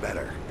of here, the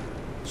better.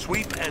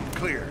 Sweep and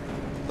clear.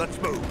 Let's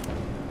move.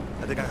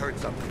 I think I heard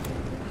something.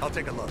 I'll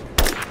take a look.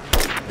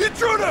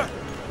 Intruder!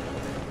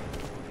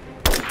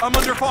 I'm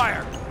under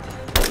fire!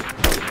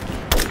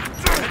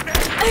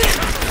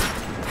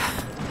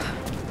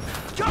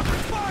 Jump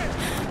and fire!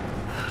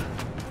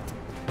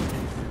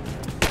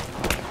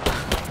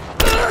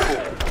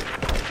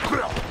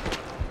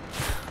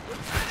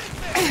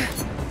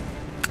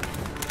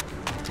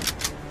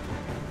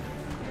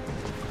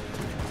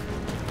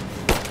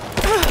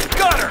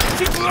 Got her!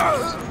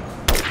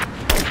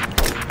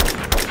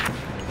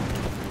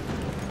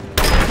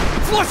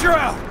 Flush her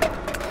out!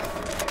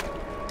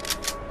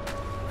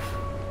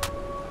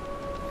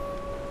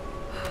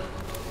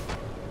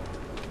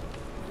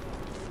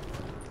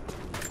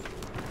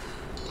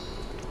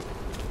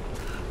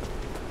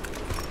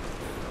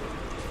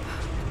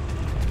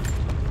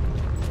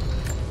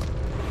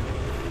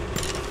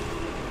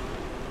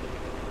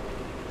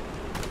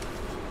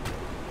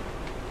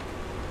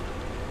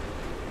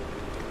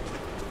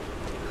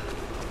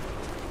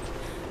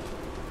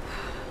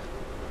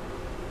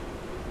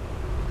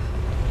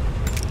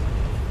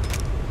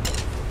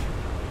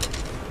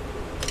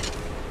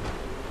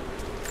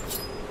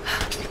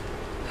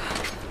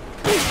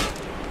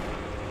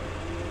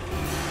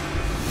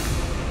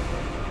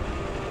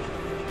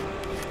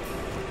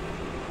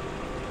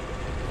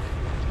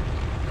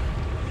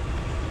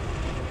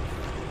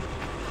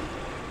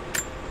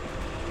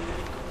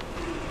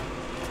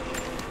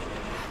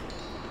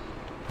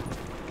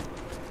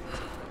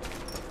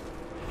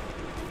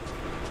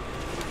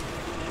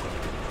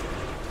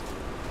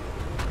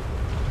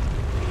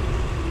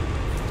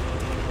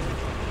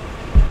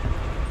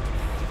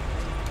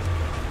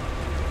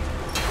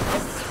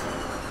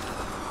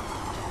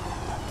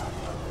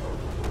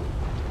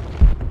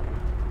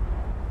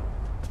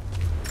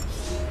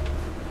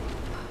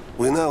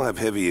 We now have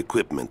heavy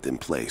equipment in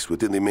place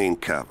within the main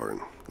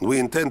cavern. We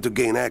intend to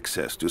gain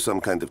access to some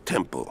kind of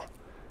temple,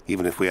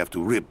 even if we have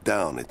to rip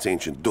down its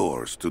ancient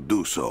doors to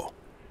do so.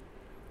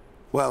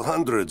 While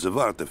hundreds of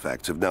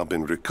artifacts have now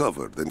been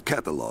recovered and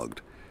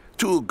catalogued,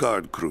 2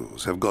 guard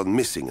crews have gone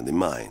missing in the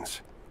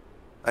mines.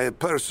 I have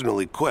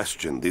personally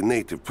questioned the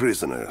native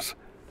prisoners.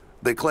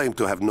 They claim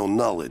to have no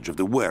knowledge of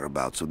the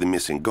whereabouts of the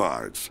missing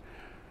guards.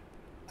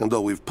 And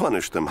though we've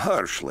punished them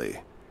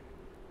harshly,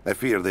 I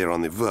fear they are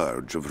on the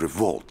verge of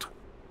revolt.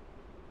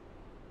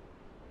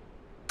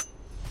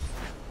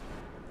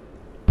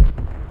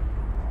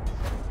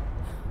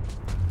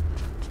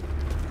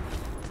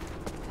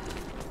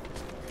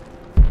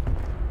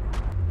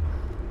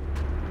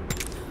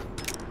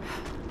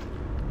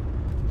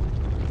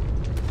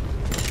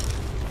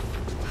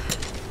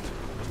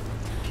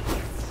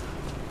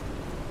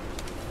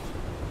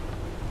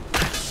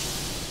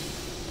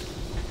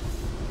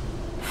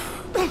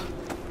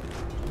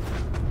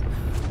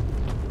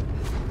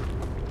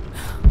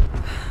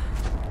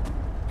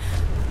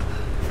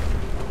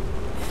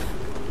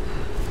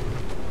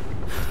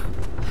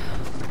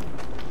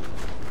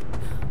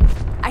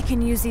 I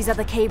can use these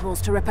other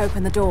cables to rip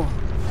open the door.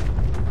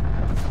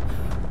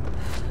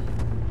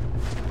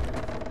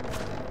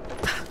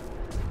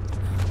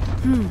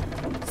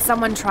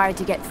 Someone tried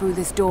to get through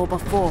this door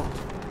before.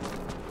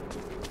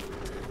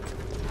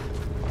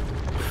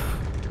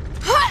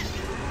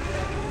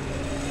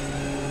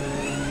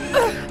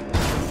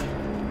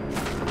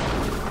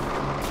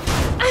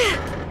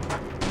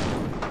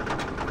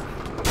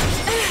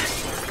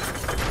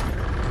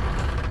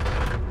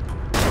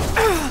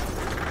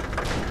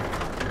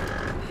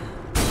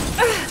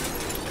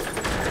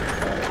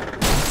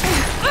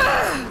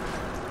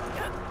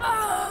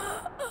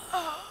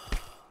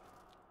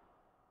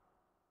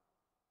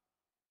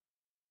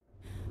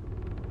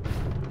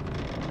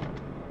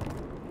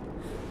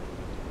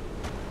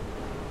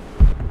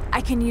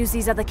 I can use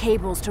these other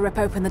cables to rip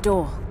open the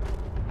door.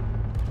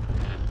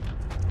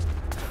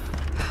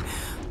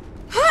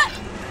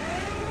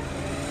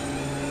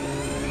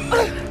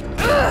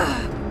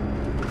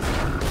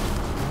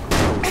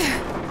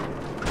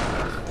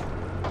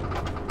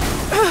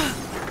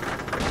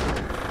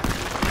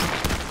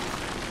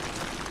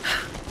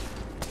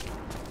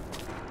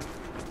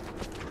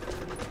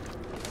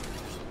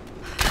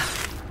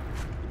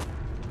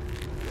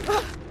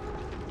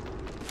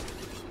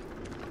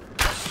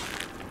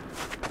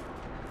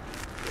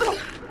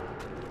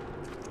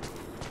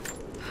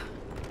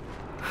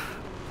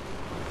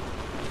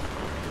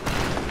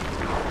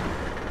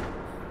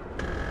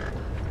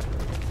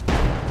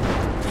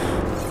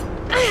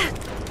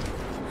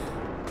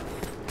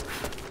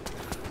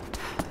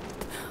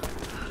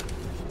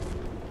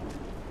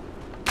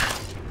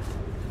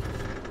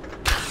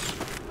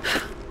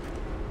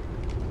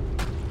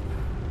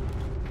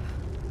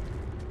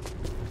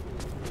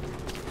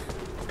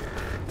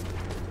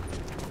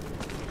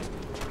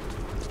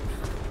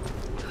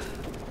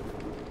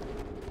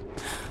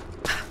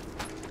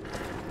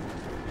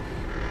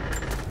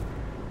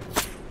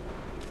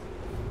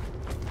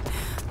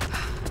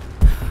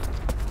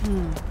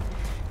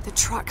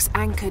 truck's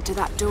anchored to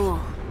that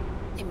door.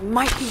 It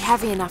might be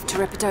heavy enough to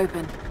rip it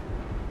open.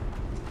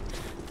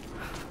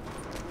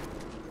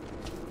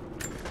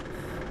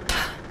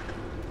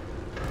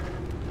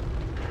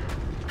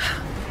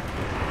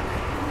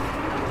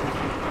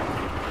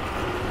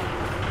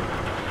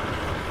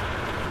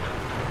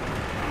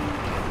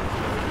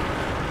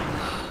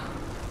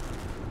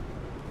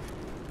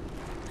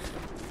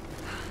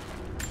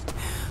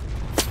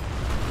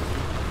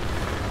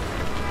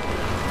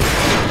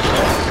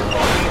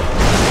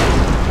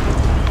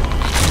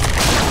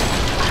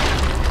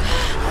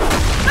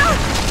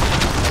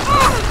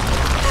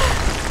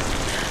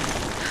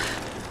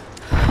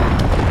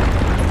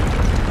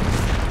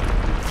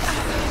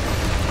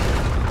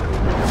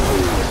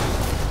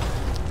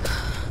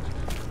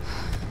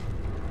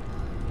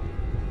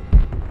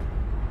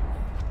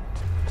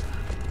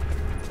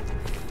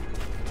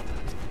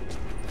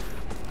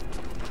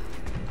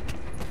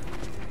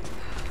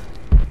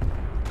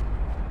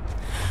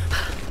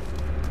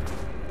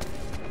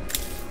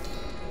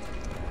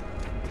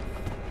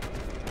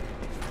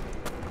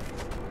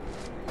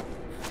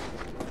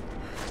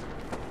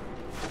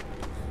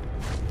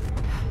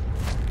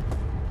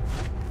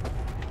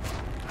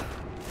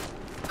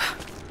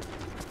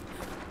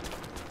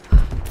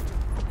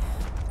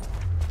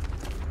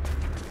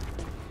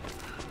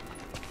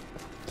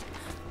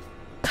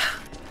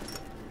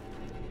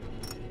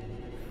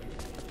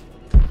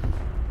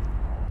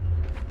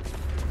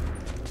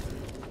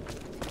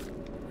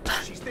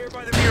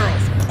 By the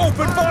murals!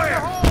 Open fire!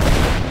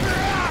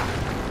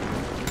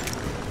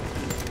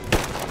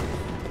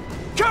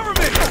 Cover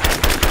me!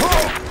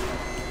 Oh,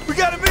 we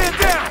got a man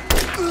down!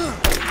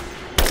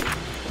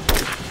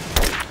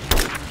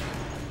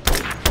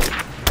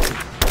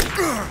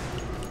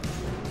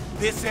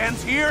 This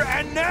ends here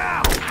and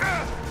now!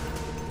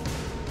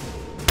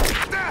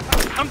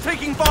 I'm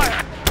taking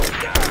fire!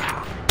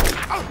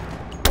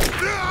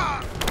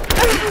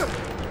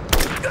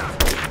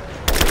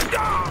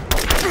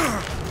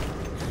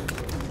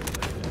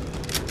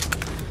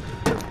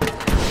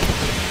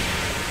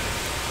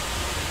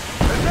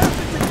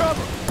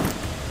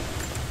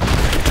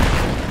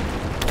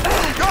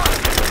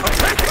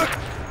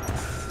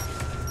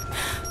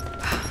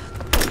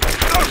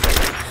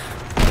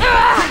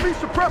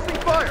 Suppressing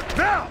fire!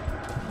 Now!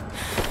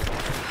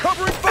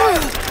 Covering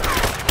fire!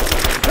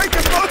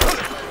 Taking fire!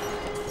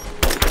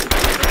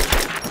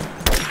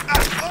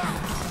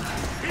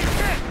 He's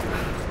hit!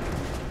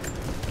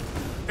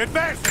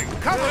 Advancing!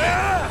 Cover me!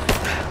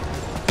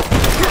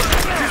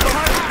 He's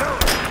behind the pillar!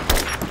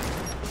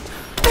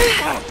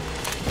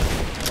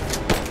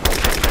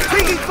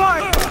 Taking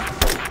fire!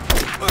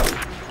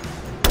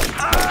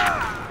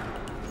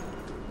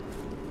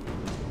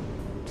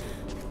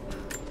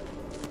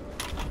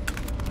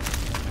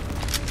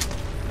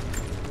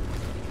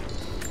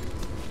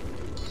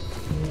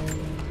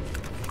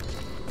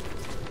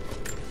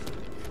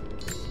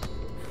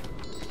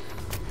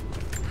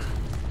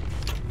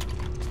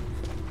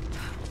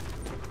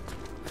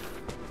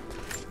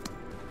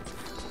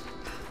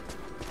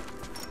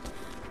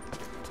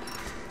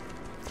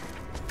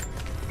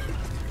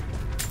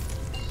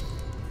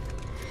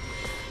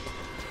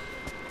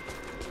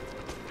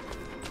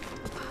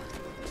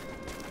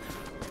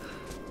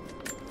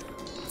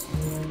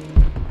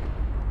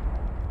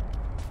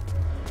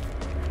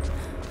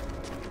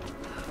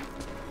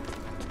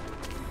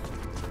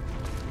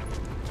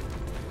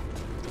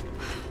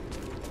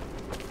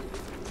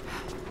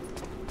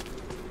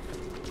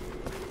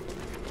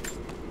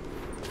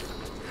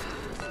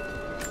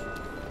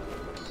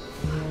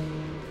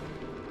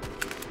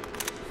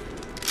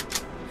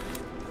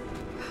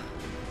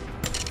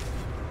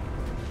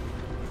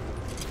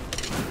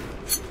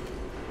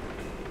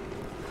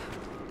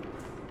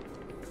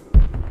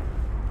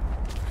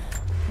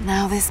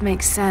 Now this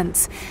makes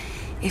sense.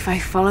 If I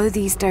follow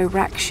these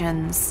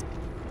directions...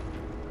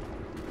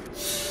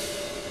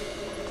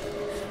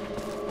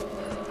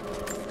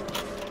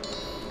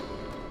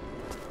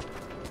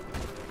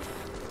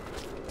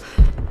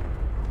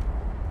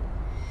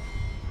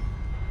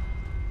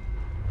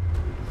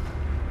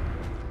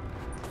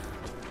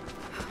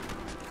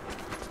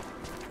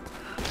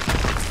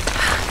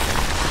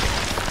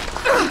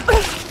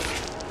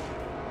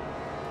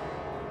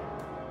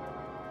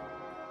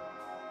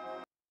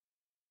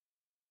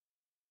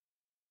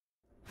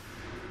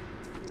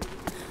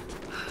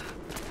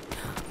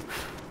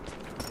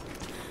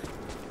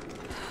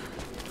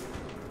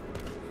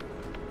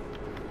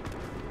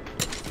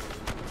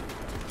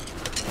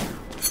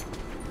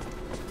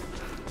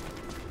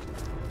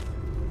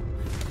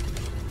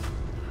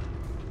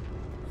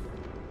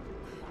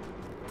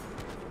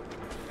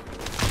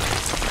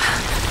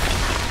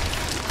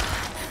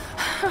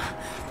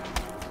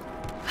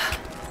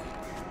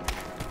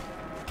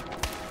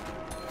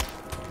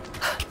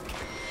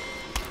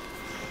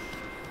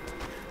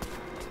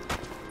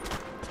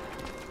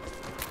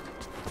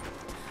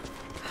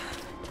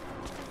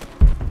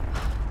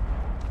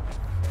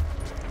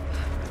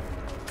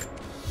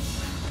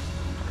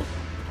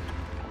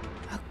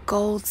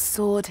 gold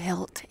sword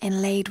hilt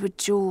inlaid with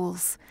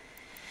jewels.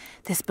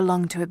 This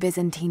belonged to a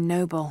Byzantine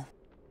noble.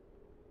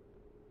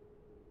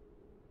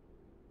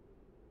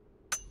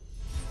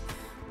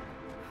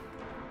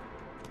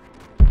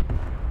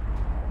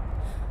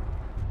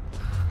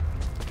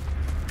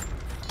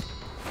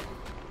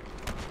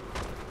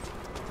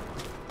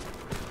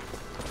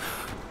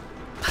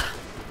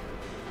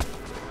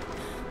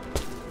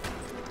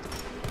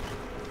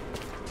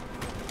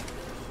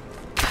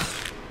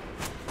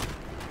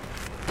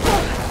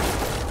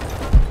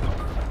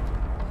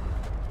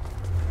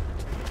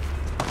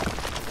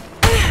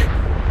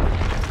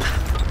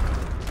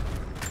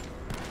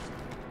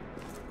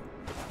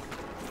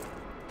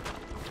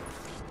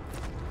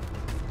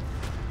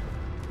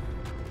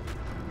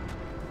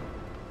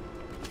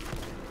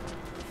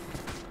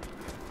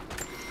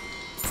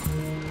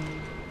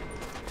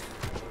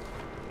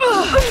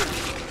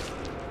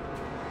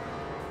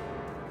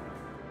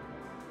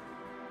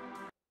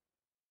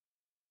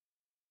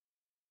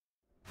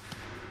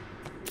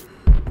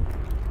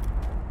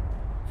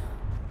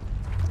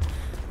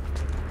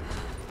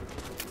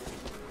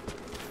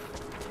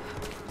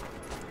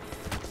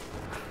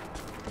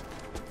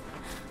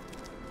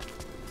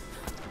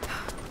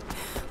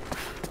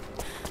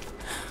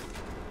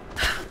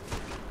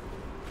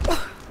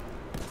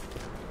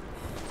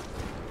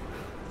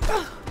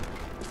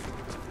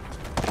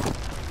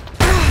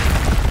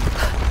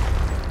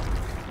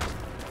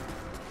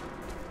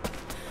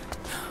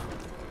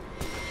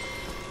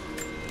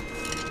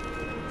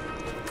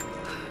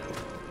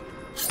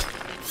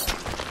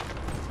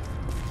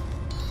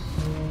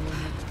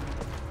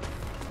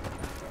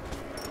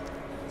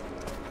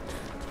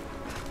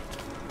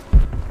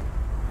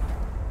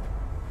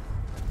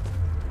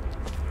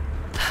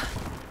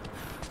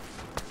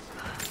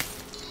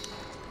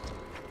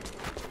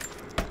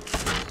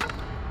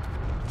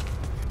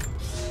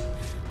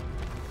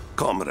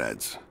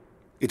 Comrades,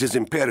 it is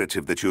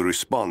imperative that you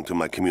respond to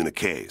my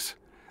communiques.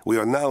 We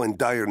are now in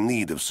dire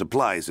need of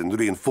supplies and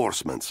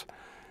reinforcements.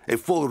 A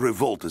full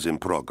revolt is in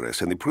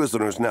progress, and the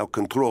prisoners now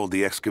control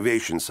the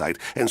excavation site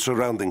and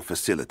surrounding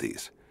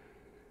facilities.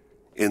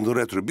 In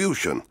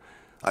retribution,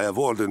 I have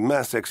ordered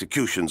mass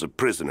executions of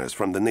prisoners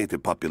from the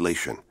native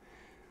population.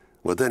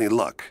 With any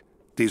luck,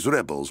 these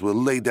rebels will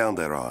lay down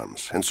their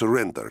arms and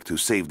surrender to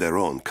save their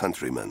own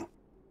countrymen.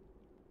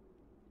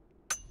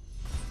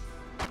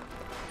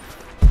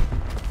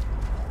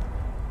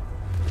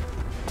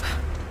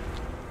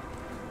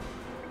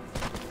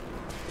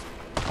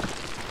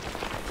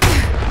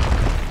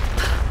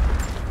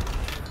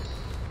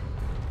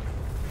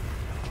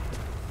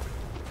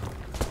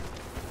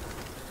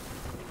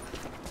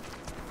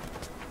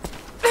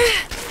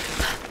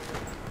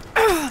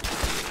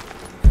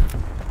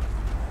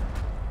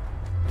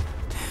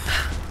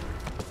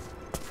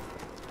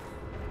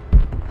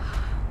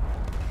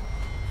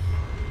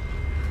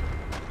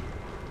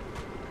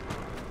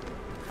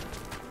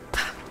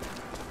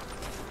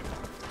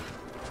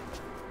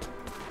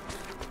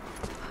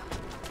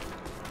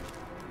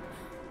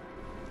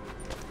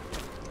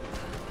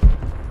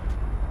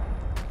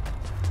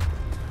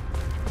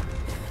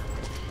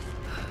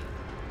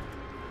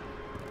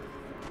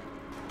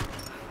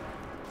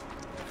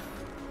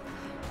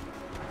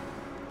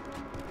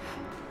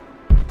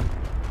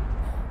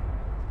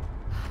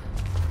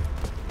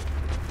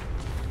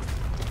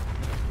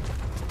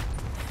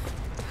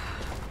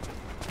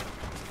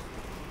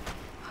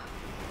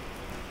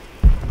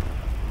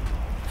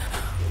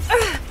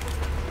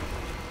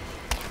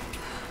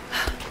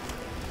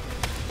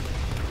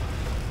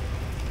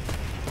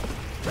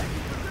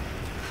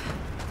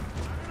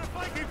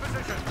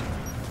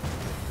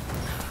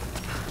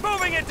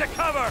 To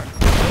cover!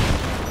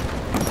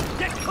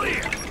 Get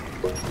clear!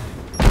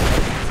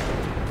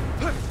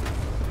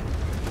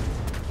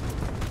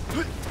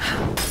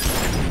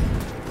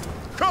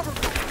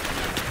 Cover!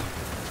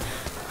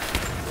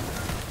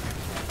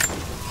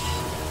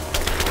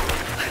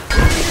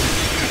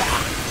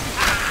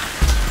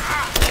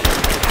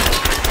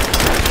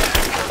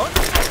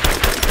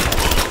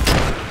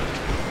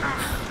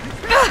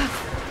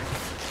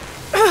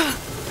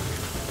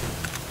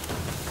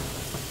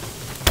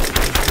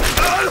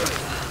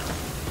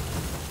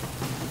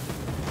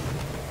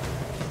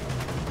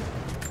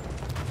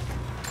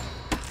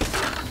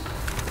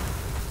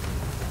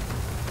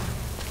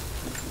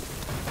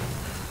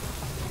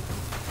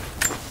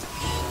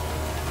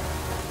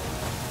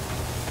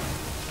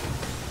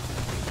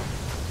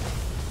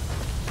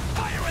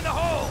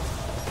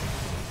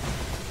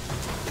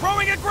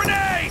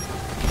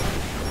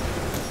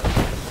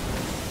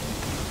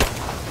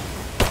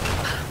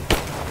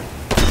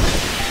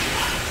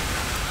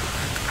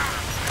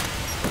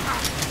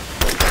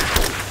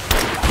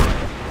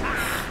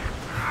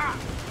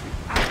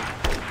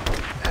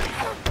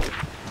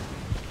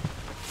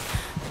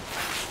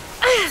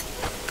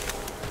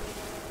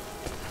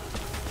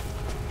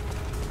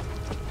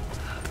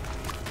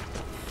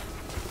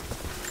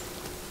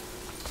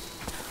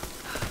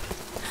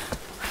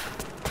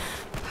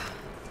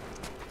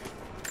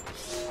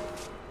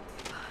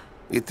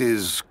 It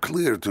is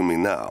clear to me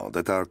now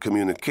that our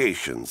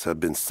communications have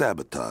been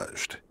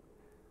sabotaged.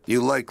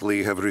 You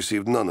likely have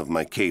received none of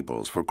my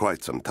cables for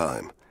quite some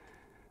time.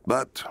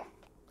 But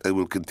I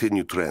will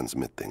continue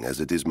transmitting,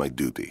 as it is my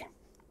duty.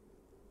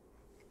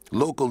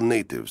 Local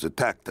natives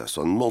attacked us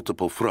on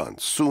multiple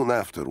fronts soon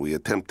after we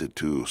attempted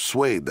to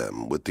sway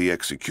them with the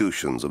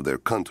executions of their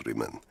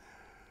countrymen.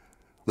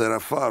 There are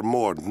far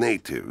more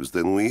natives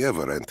than we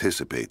ever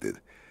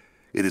anticipated.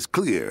 It is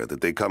clear that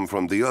they come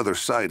from the other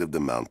side of the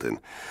mountain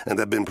and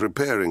have been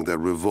preparing their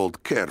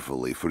revolt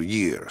carefully for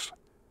years.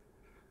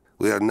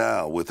 We are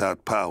now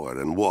without power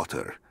and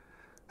water,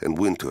 and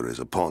winter is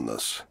upon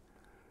us.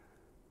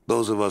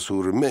 Those of us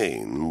who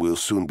remain will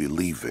soon be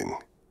leaving.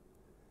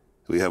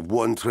 We have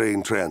one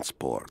train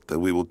transport,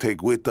 and we will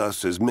take with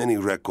us as many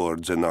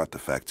records and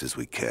artifacts as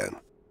we can.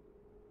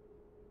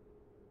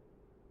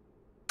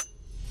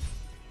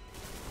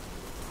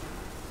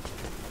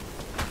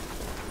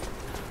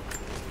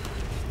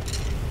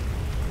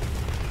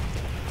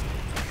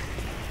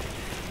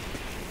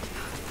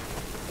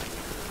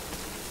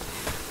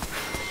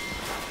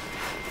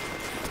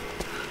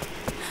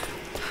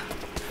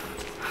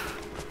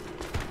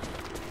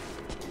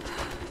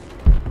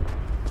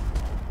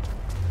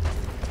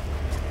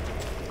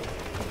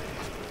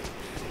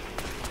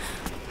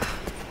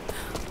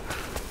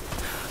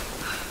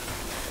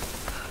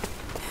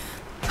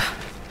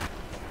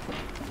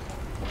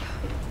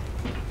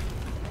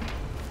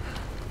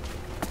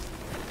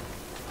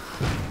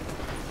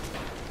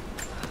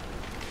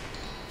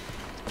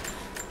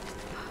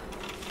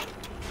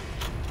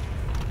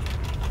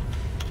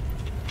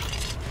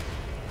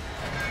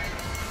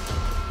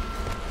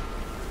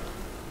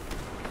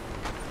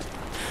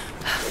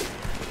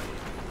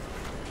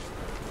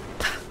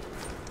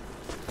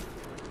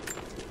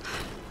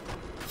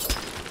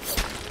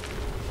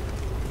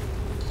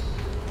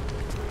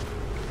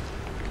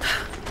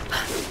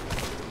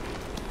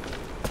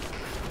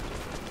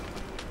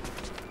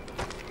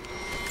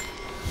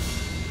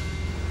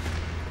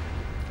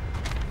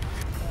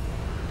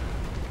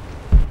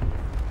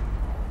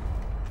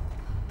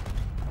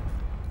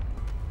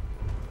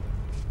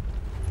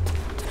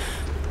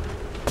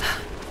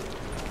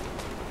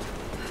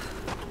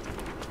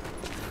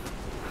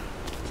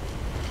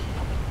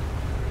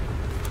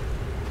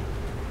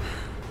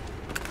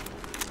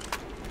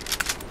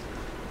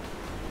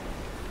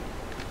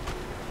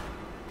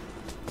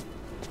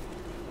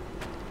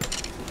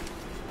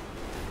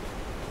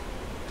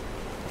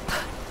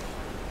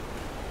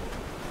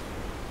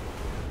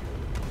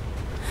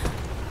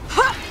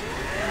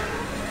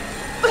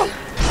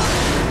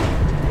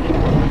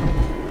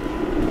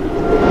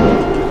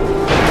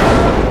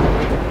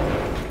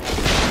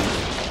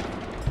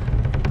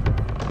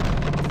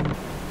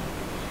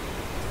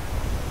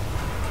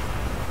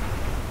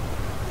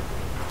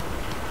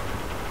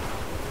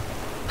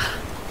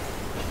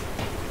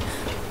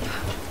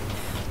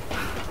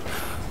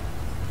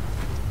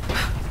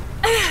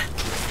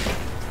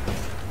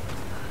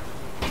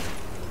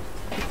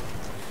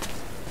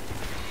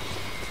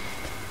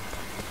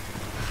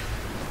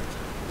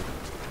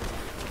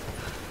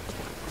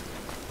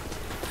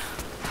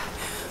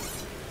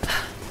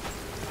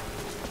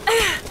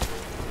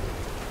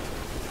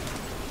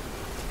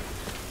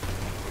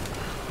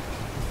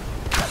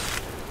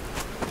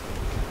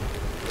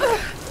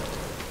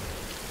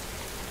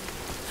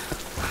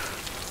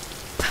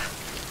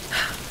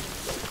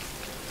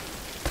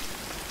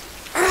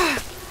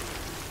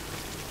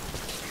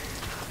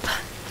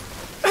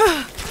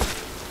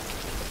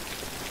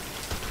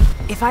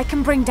 If I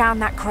can bring down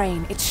that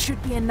crane, it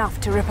should be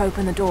enough to rip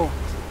open the door.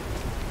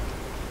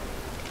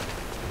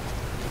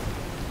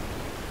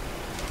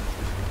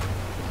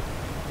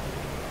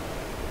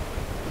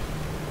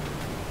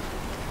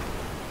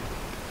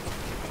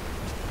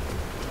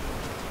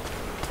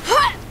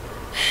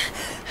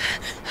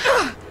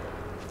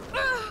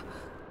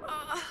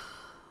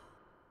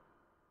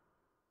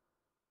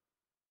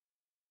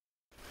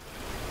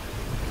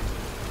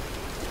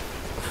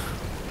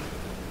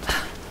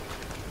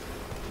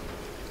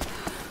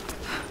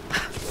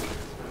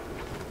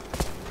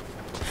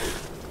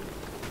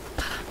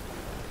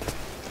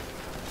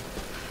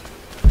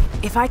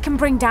 If I can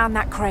bring down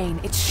that crane,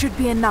 it should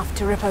be enough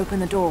to rip open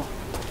the door.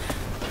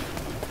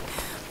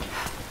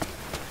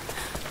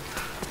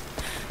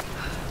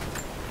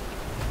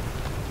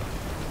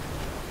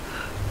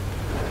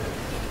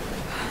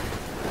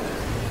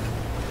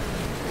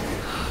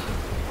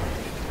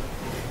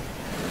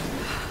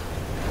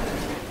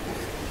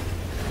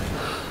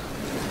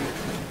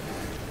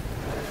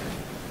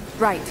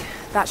 Right,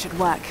 that should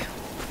work.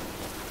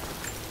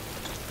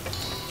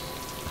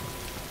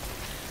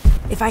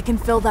 If I can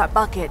fill that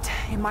bucket,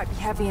 it might be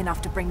heavy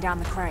enough to bring down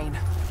the crane.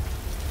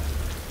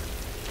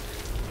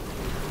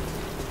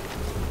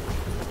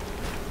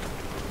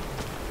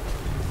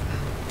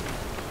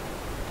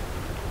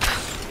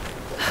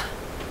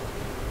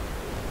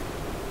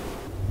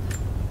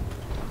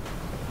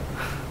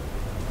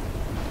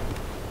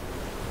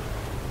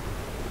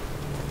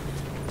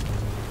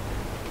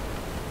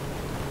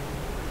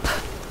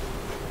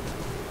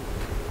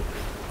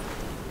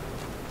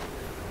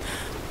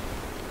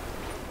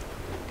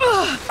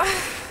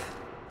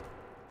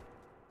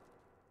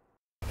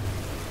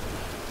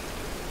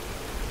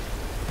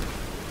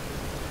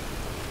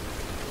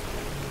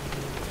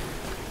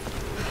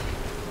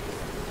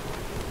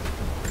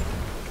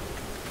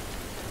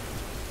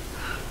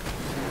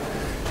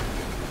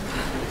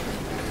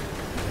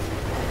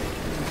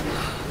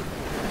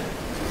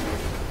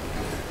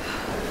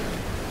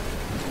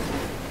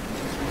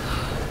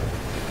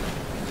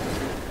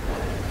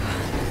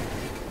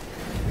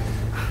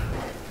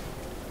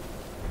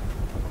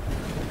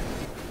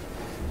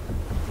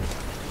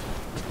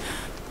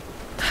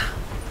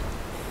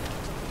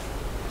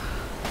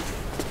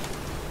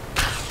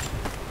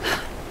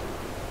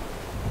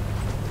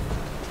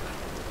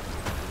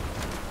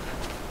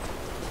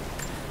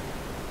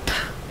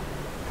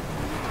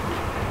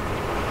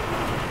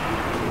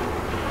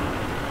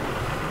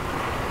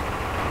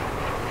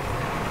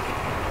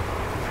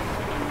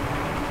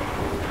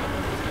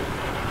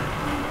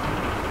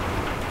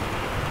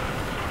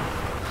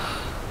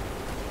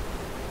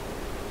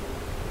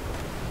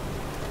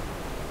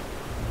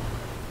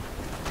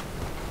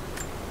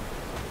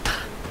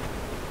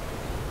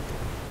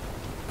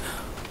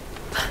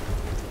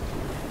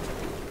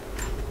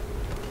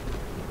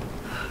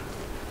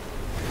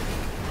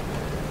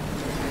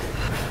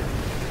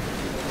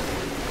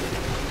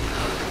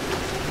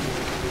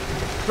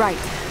 Right,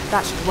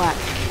 that should work.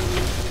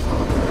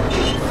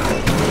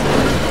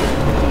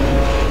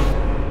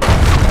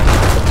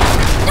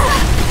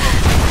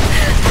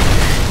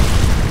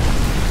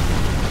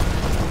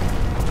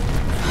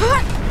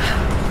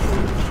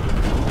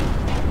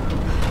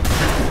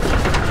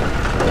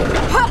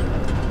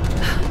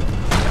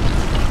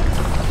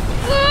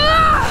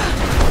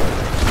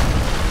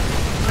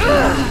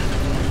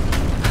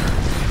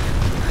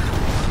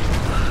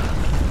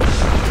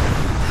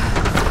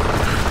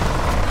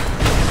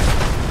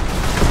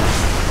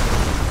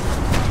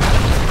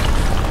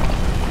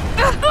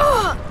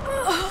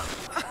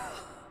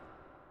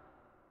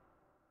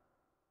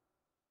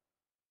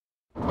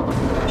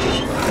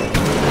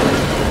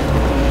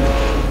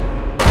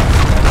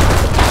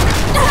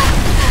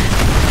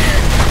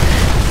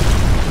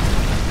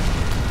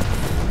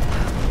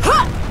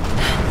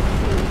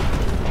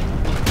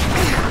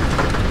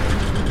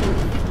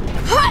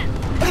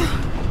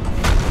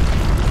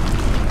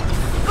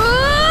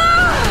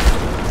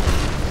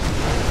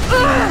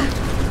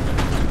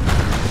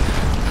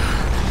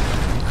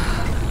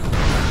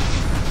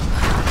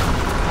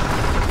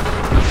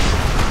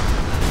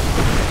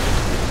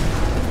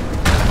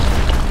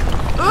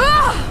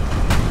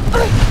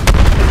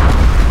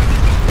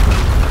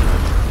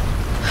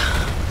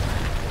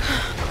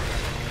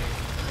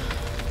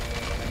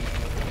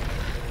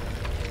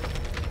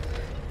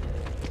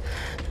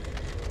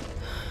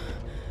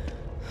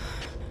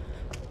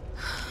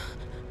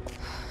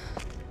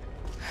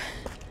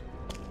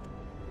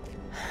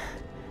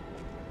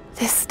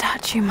 This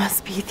statue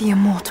must be the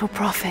immortal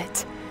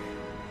prophet.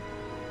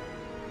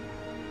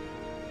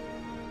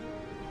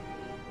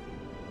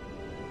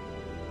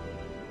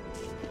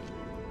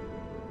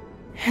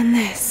 And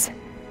this,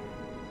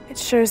 it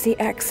shows the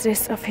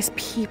exodus of his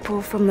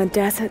people from the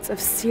deserts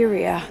of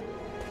Syria.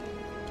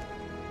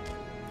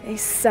 They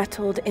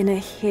settled in a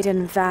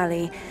hidden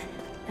valley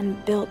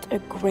and built a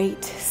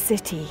great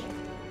city.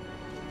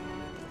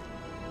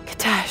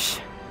 Kitezh.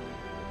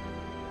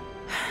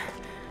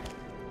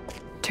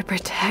 To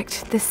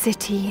protect the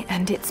city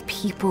and its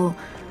people,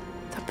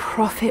 the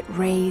prophet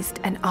raised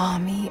an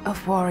army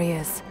of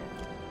warriors.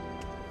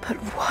 But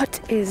what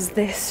is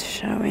this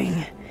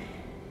showing?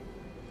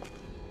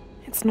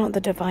 It's not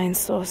the divine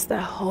source they're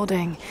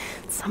holding.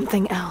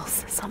 Something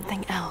else,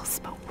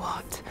 but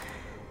what?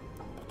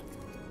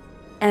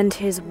 And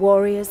his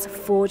warriors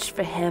forged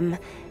for him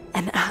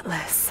an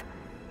atlas,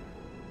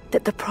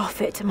 that the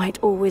prophet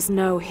might always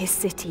know his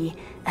city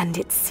and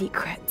its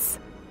secrets.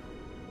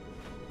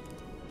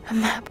 A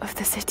map of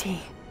the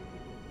city.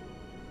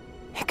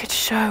 It could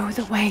show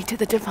the way to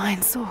the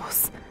divine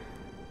source.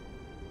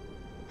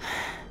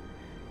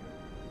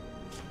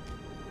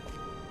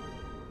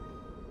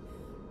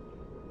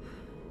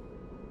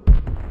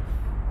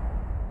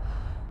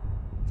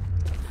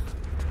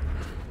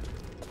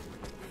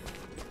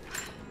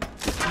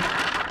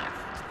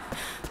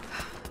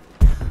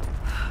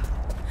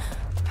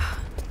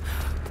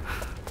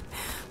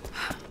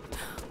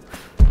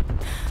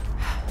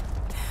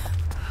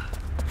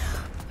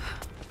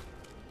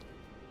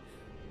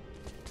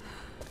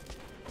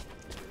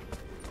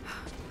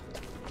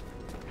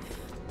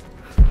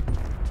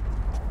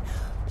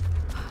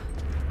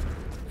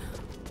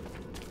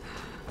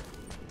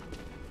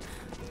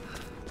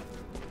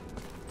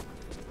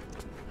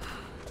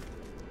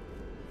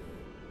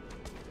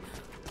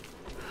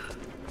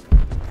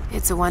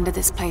 It's a wonder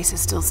this place is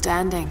still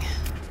standing.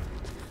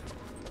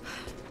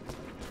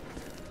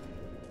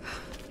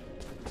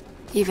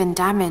 Even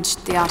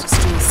damaged, the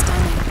artistry is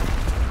stunning.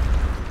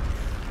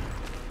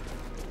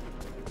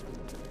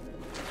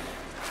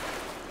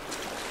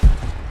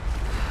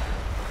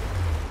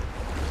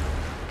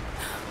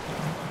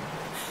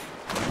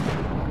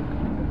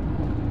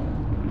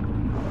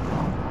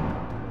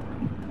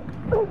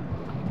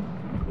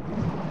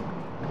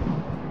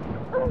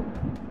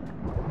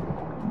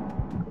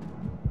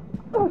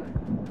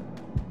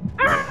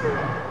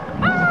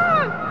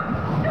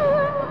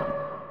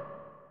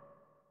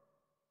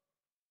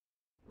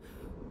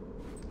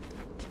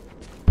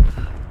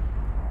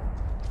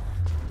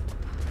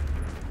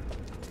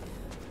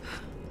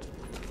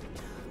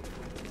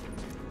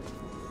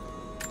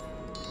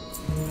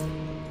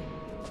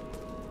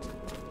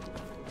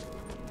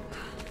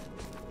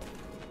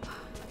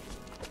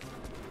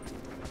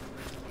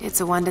 It's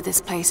a wonder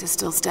this place is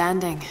still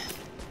standing.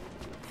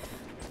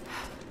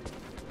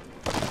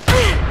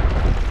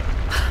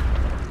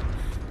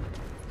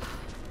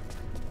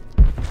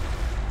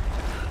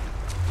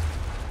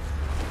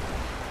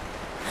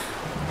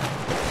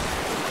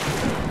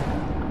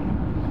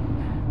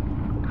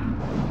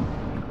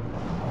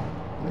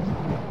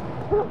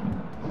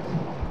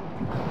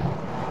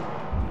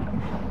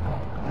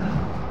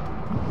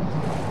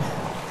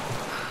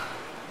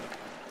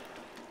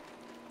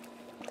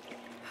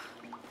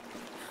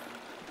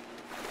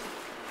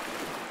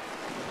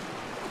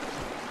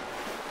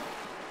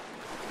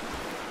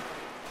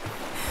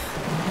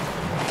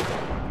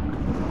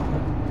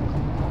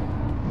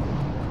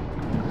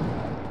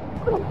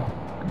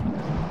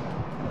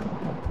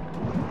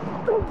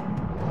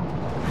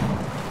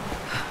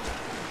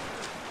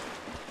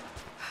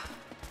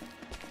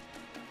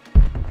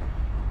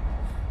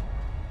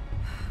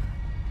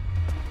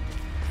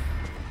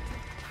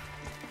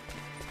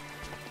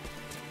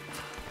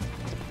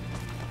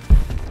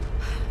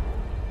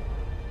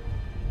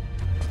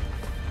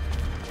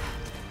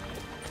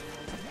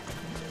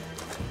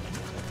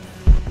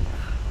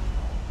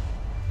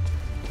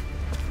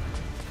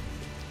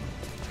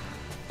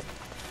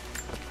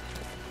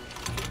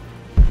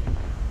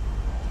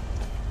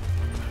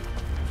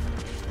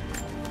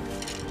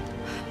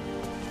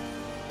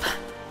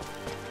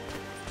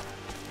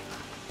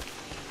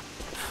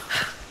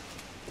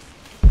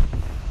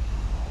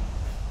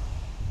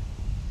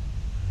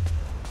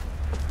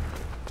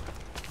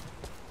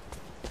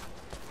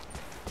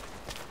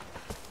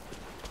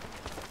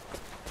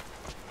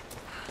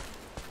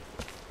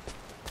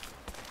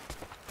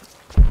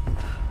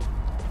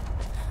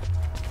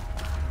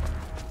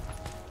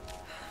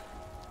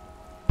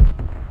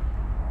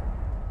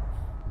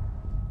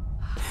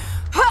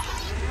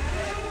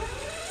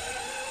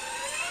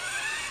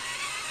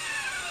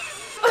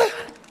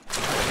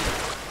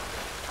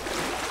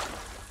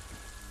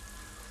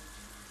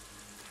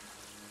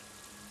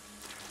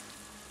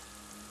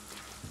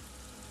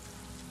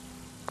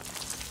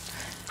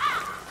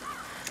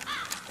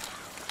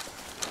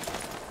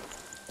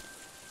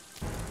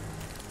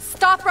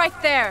 Stop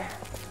right there!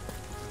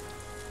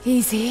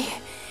 Easy.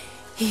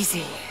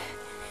 Easy.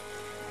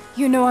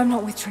 You know I'm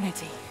not with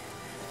Trinity.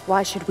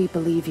 Why should we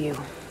believe you?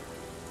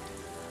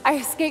 I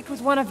escaped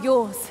with one of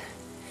yours.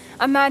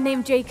 A man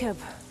named Jacob.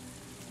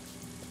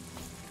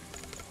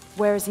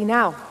 Where is he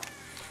now?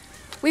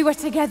 We were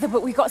together,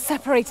 but we got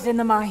separated in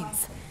the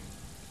mines.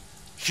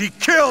 She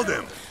killed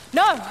him!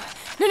 No!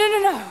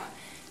 No.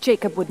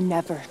 Jacob would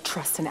never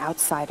trust an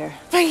outsider.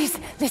 Please,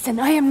 listen,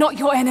 I am not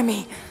your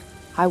enemy.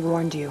 I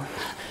warned you.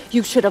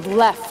 You should have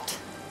left.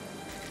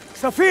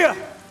 Sophia!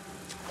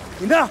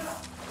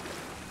 Enough!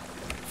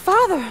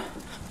 Father!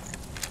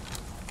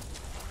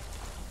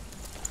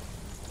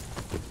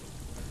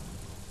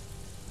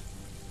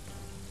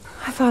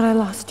 I thought I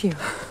lost you.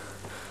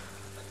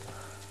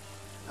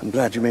 I'm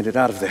glad you made it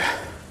out of there.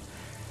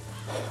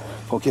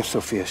 Forgive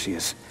Sophia, she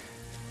is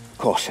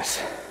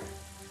cautious.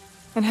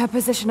 In her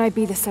position, I'd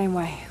be the same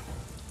way.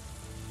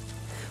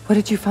 What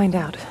did you find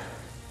out?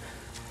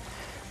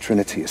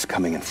 Trinity is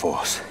coming in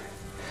force.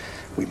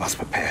 We must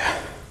prepare.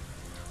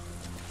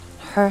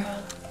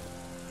 Her?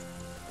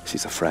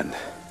 She's a friend.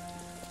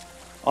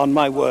 On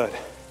my word,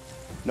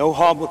 no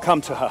harm will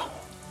come to her.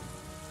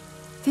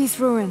 These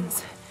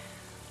ruins.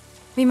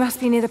 We must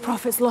be near the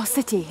Prophet's lost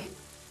city.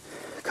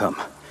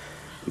 Come.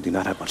 We do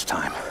not have much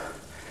time.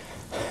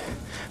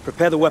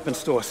 Prepare the weapon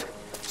stores.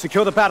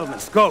 Secure the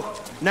battlements. Go!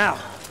 Now!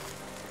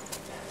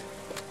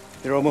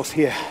 They're almost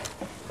here.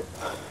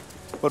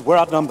 But we're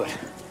outnumbered.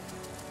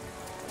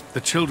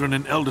 The children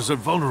and elders are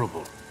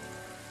vulnerable.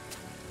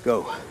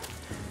 Go.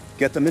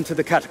 Get them into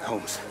the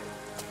catacombs.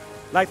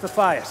 Light the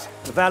fires.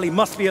 The valley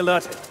must be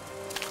alerted.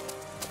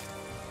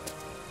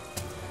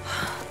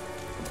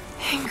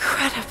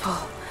 Incredible.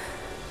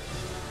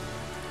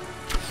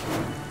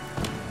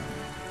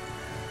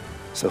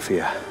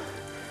 Sophia,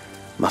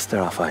 muster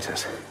our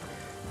fighters.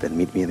 Then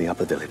meet me in the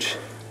upper village.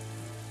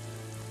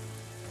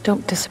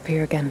 Don't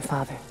disappear again,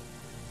 Father.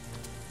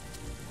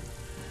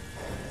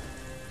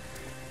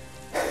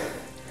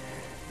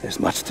 There's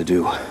much to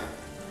do.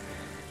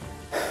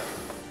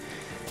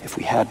 If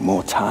we had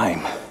more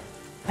time.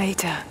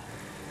 Later.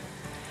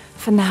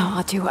 For now,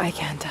 I'll do what I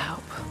can to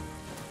help.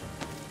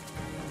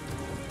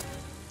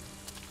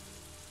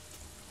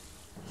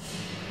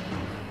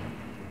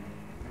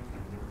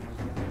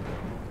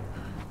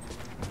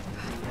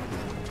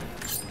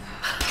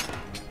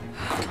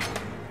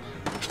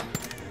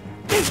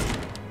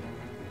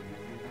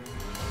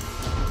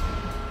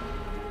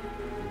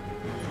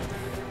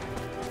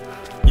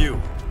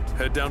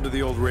 Head down to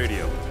the old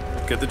radio.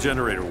 Get the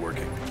generator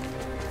working.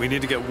 We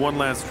need to get one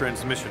last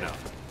transmission out,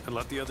 and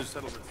let the other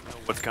settlements know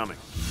what's coming.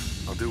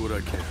 I'll do what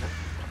I can.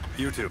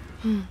 You too.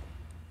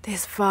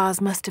 This vase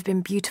must have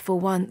been beautiful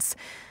once,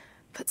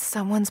 but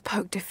someone's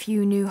poked a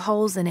few new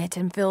holes in it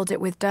and filled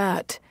it with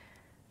dirt.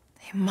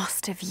 They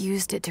must have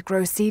used it to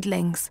grow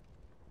seedlings.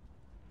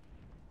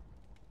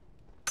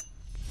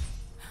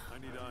 I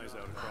need eyes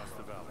out across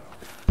the valley.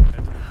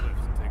 Head to the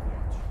cliffs and take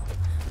watch.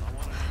 I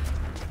want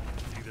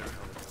to see their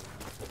helicopter.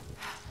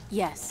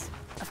 Yes,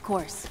 of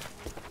course.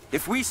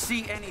 If we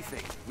see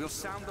anything, we'll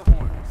sound the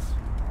horns.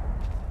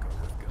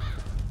 Go.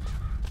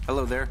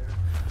 Hello there.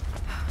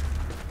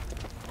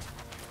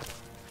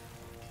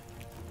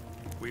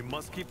 We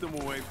must keep them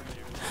away from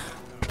you.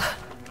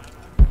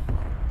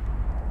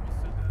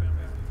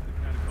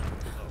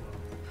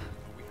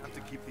 We have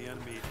to keep the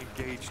enemy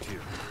engaged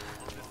here.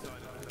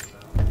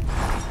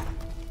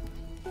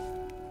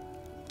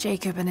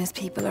 Jacob and his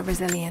people are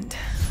resilient.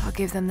 I'll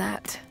give them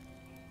that.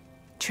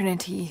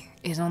 Trinity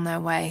is on their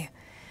way.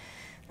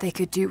 They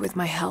could do with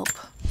my help.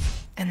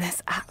 And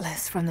this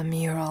atlas from the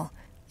mural.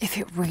 If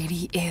it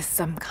really is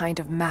some kind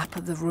of map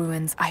of the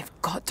ruins, I've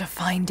got to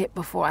find it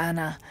before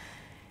Anna.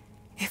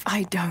 If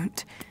I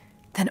don't,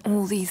 then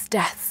all these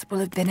deaths will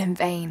have been in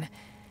vain.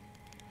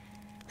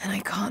 And I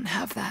can't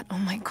have that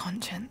on my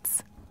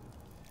conscience.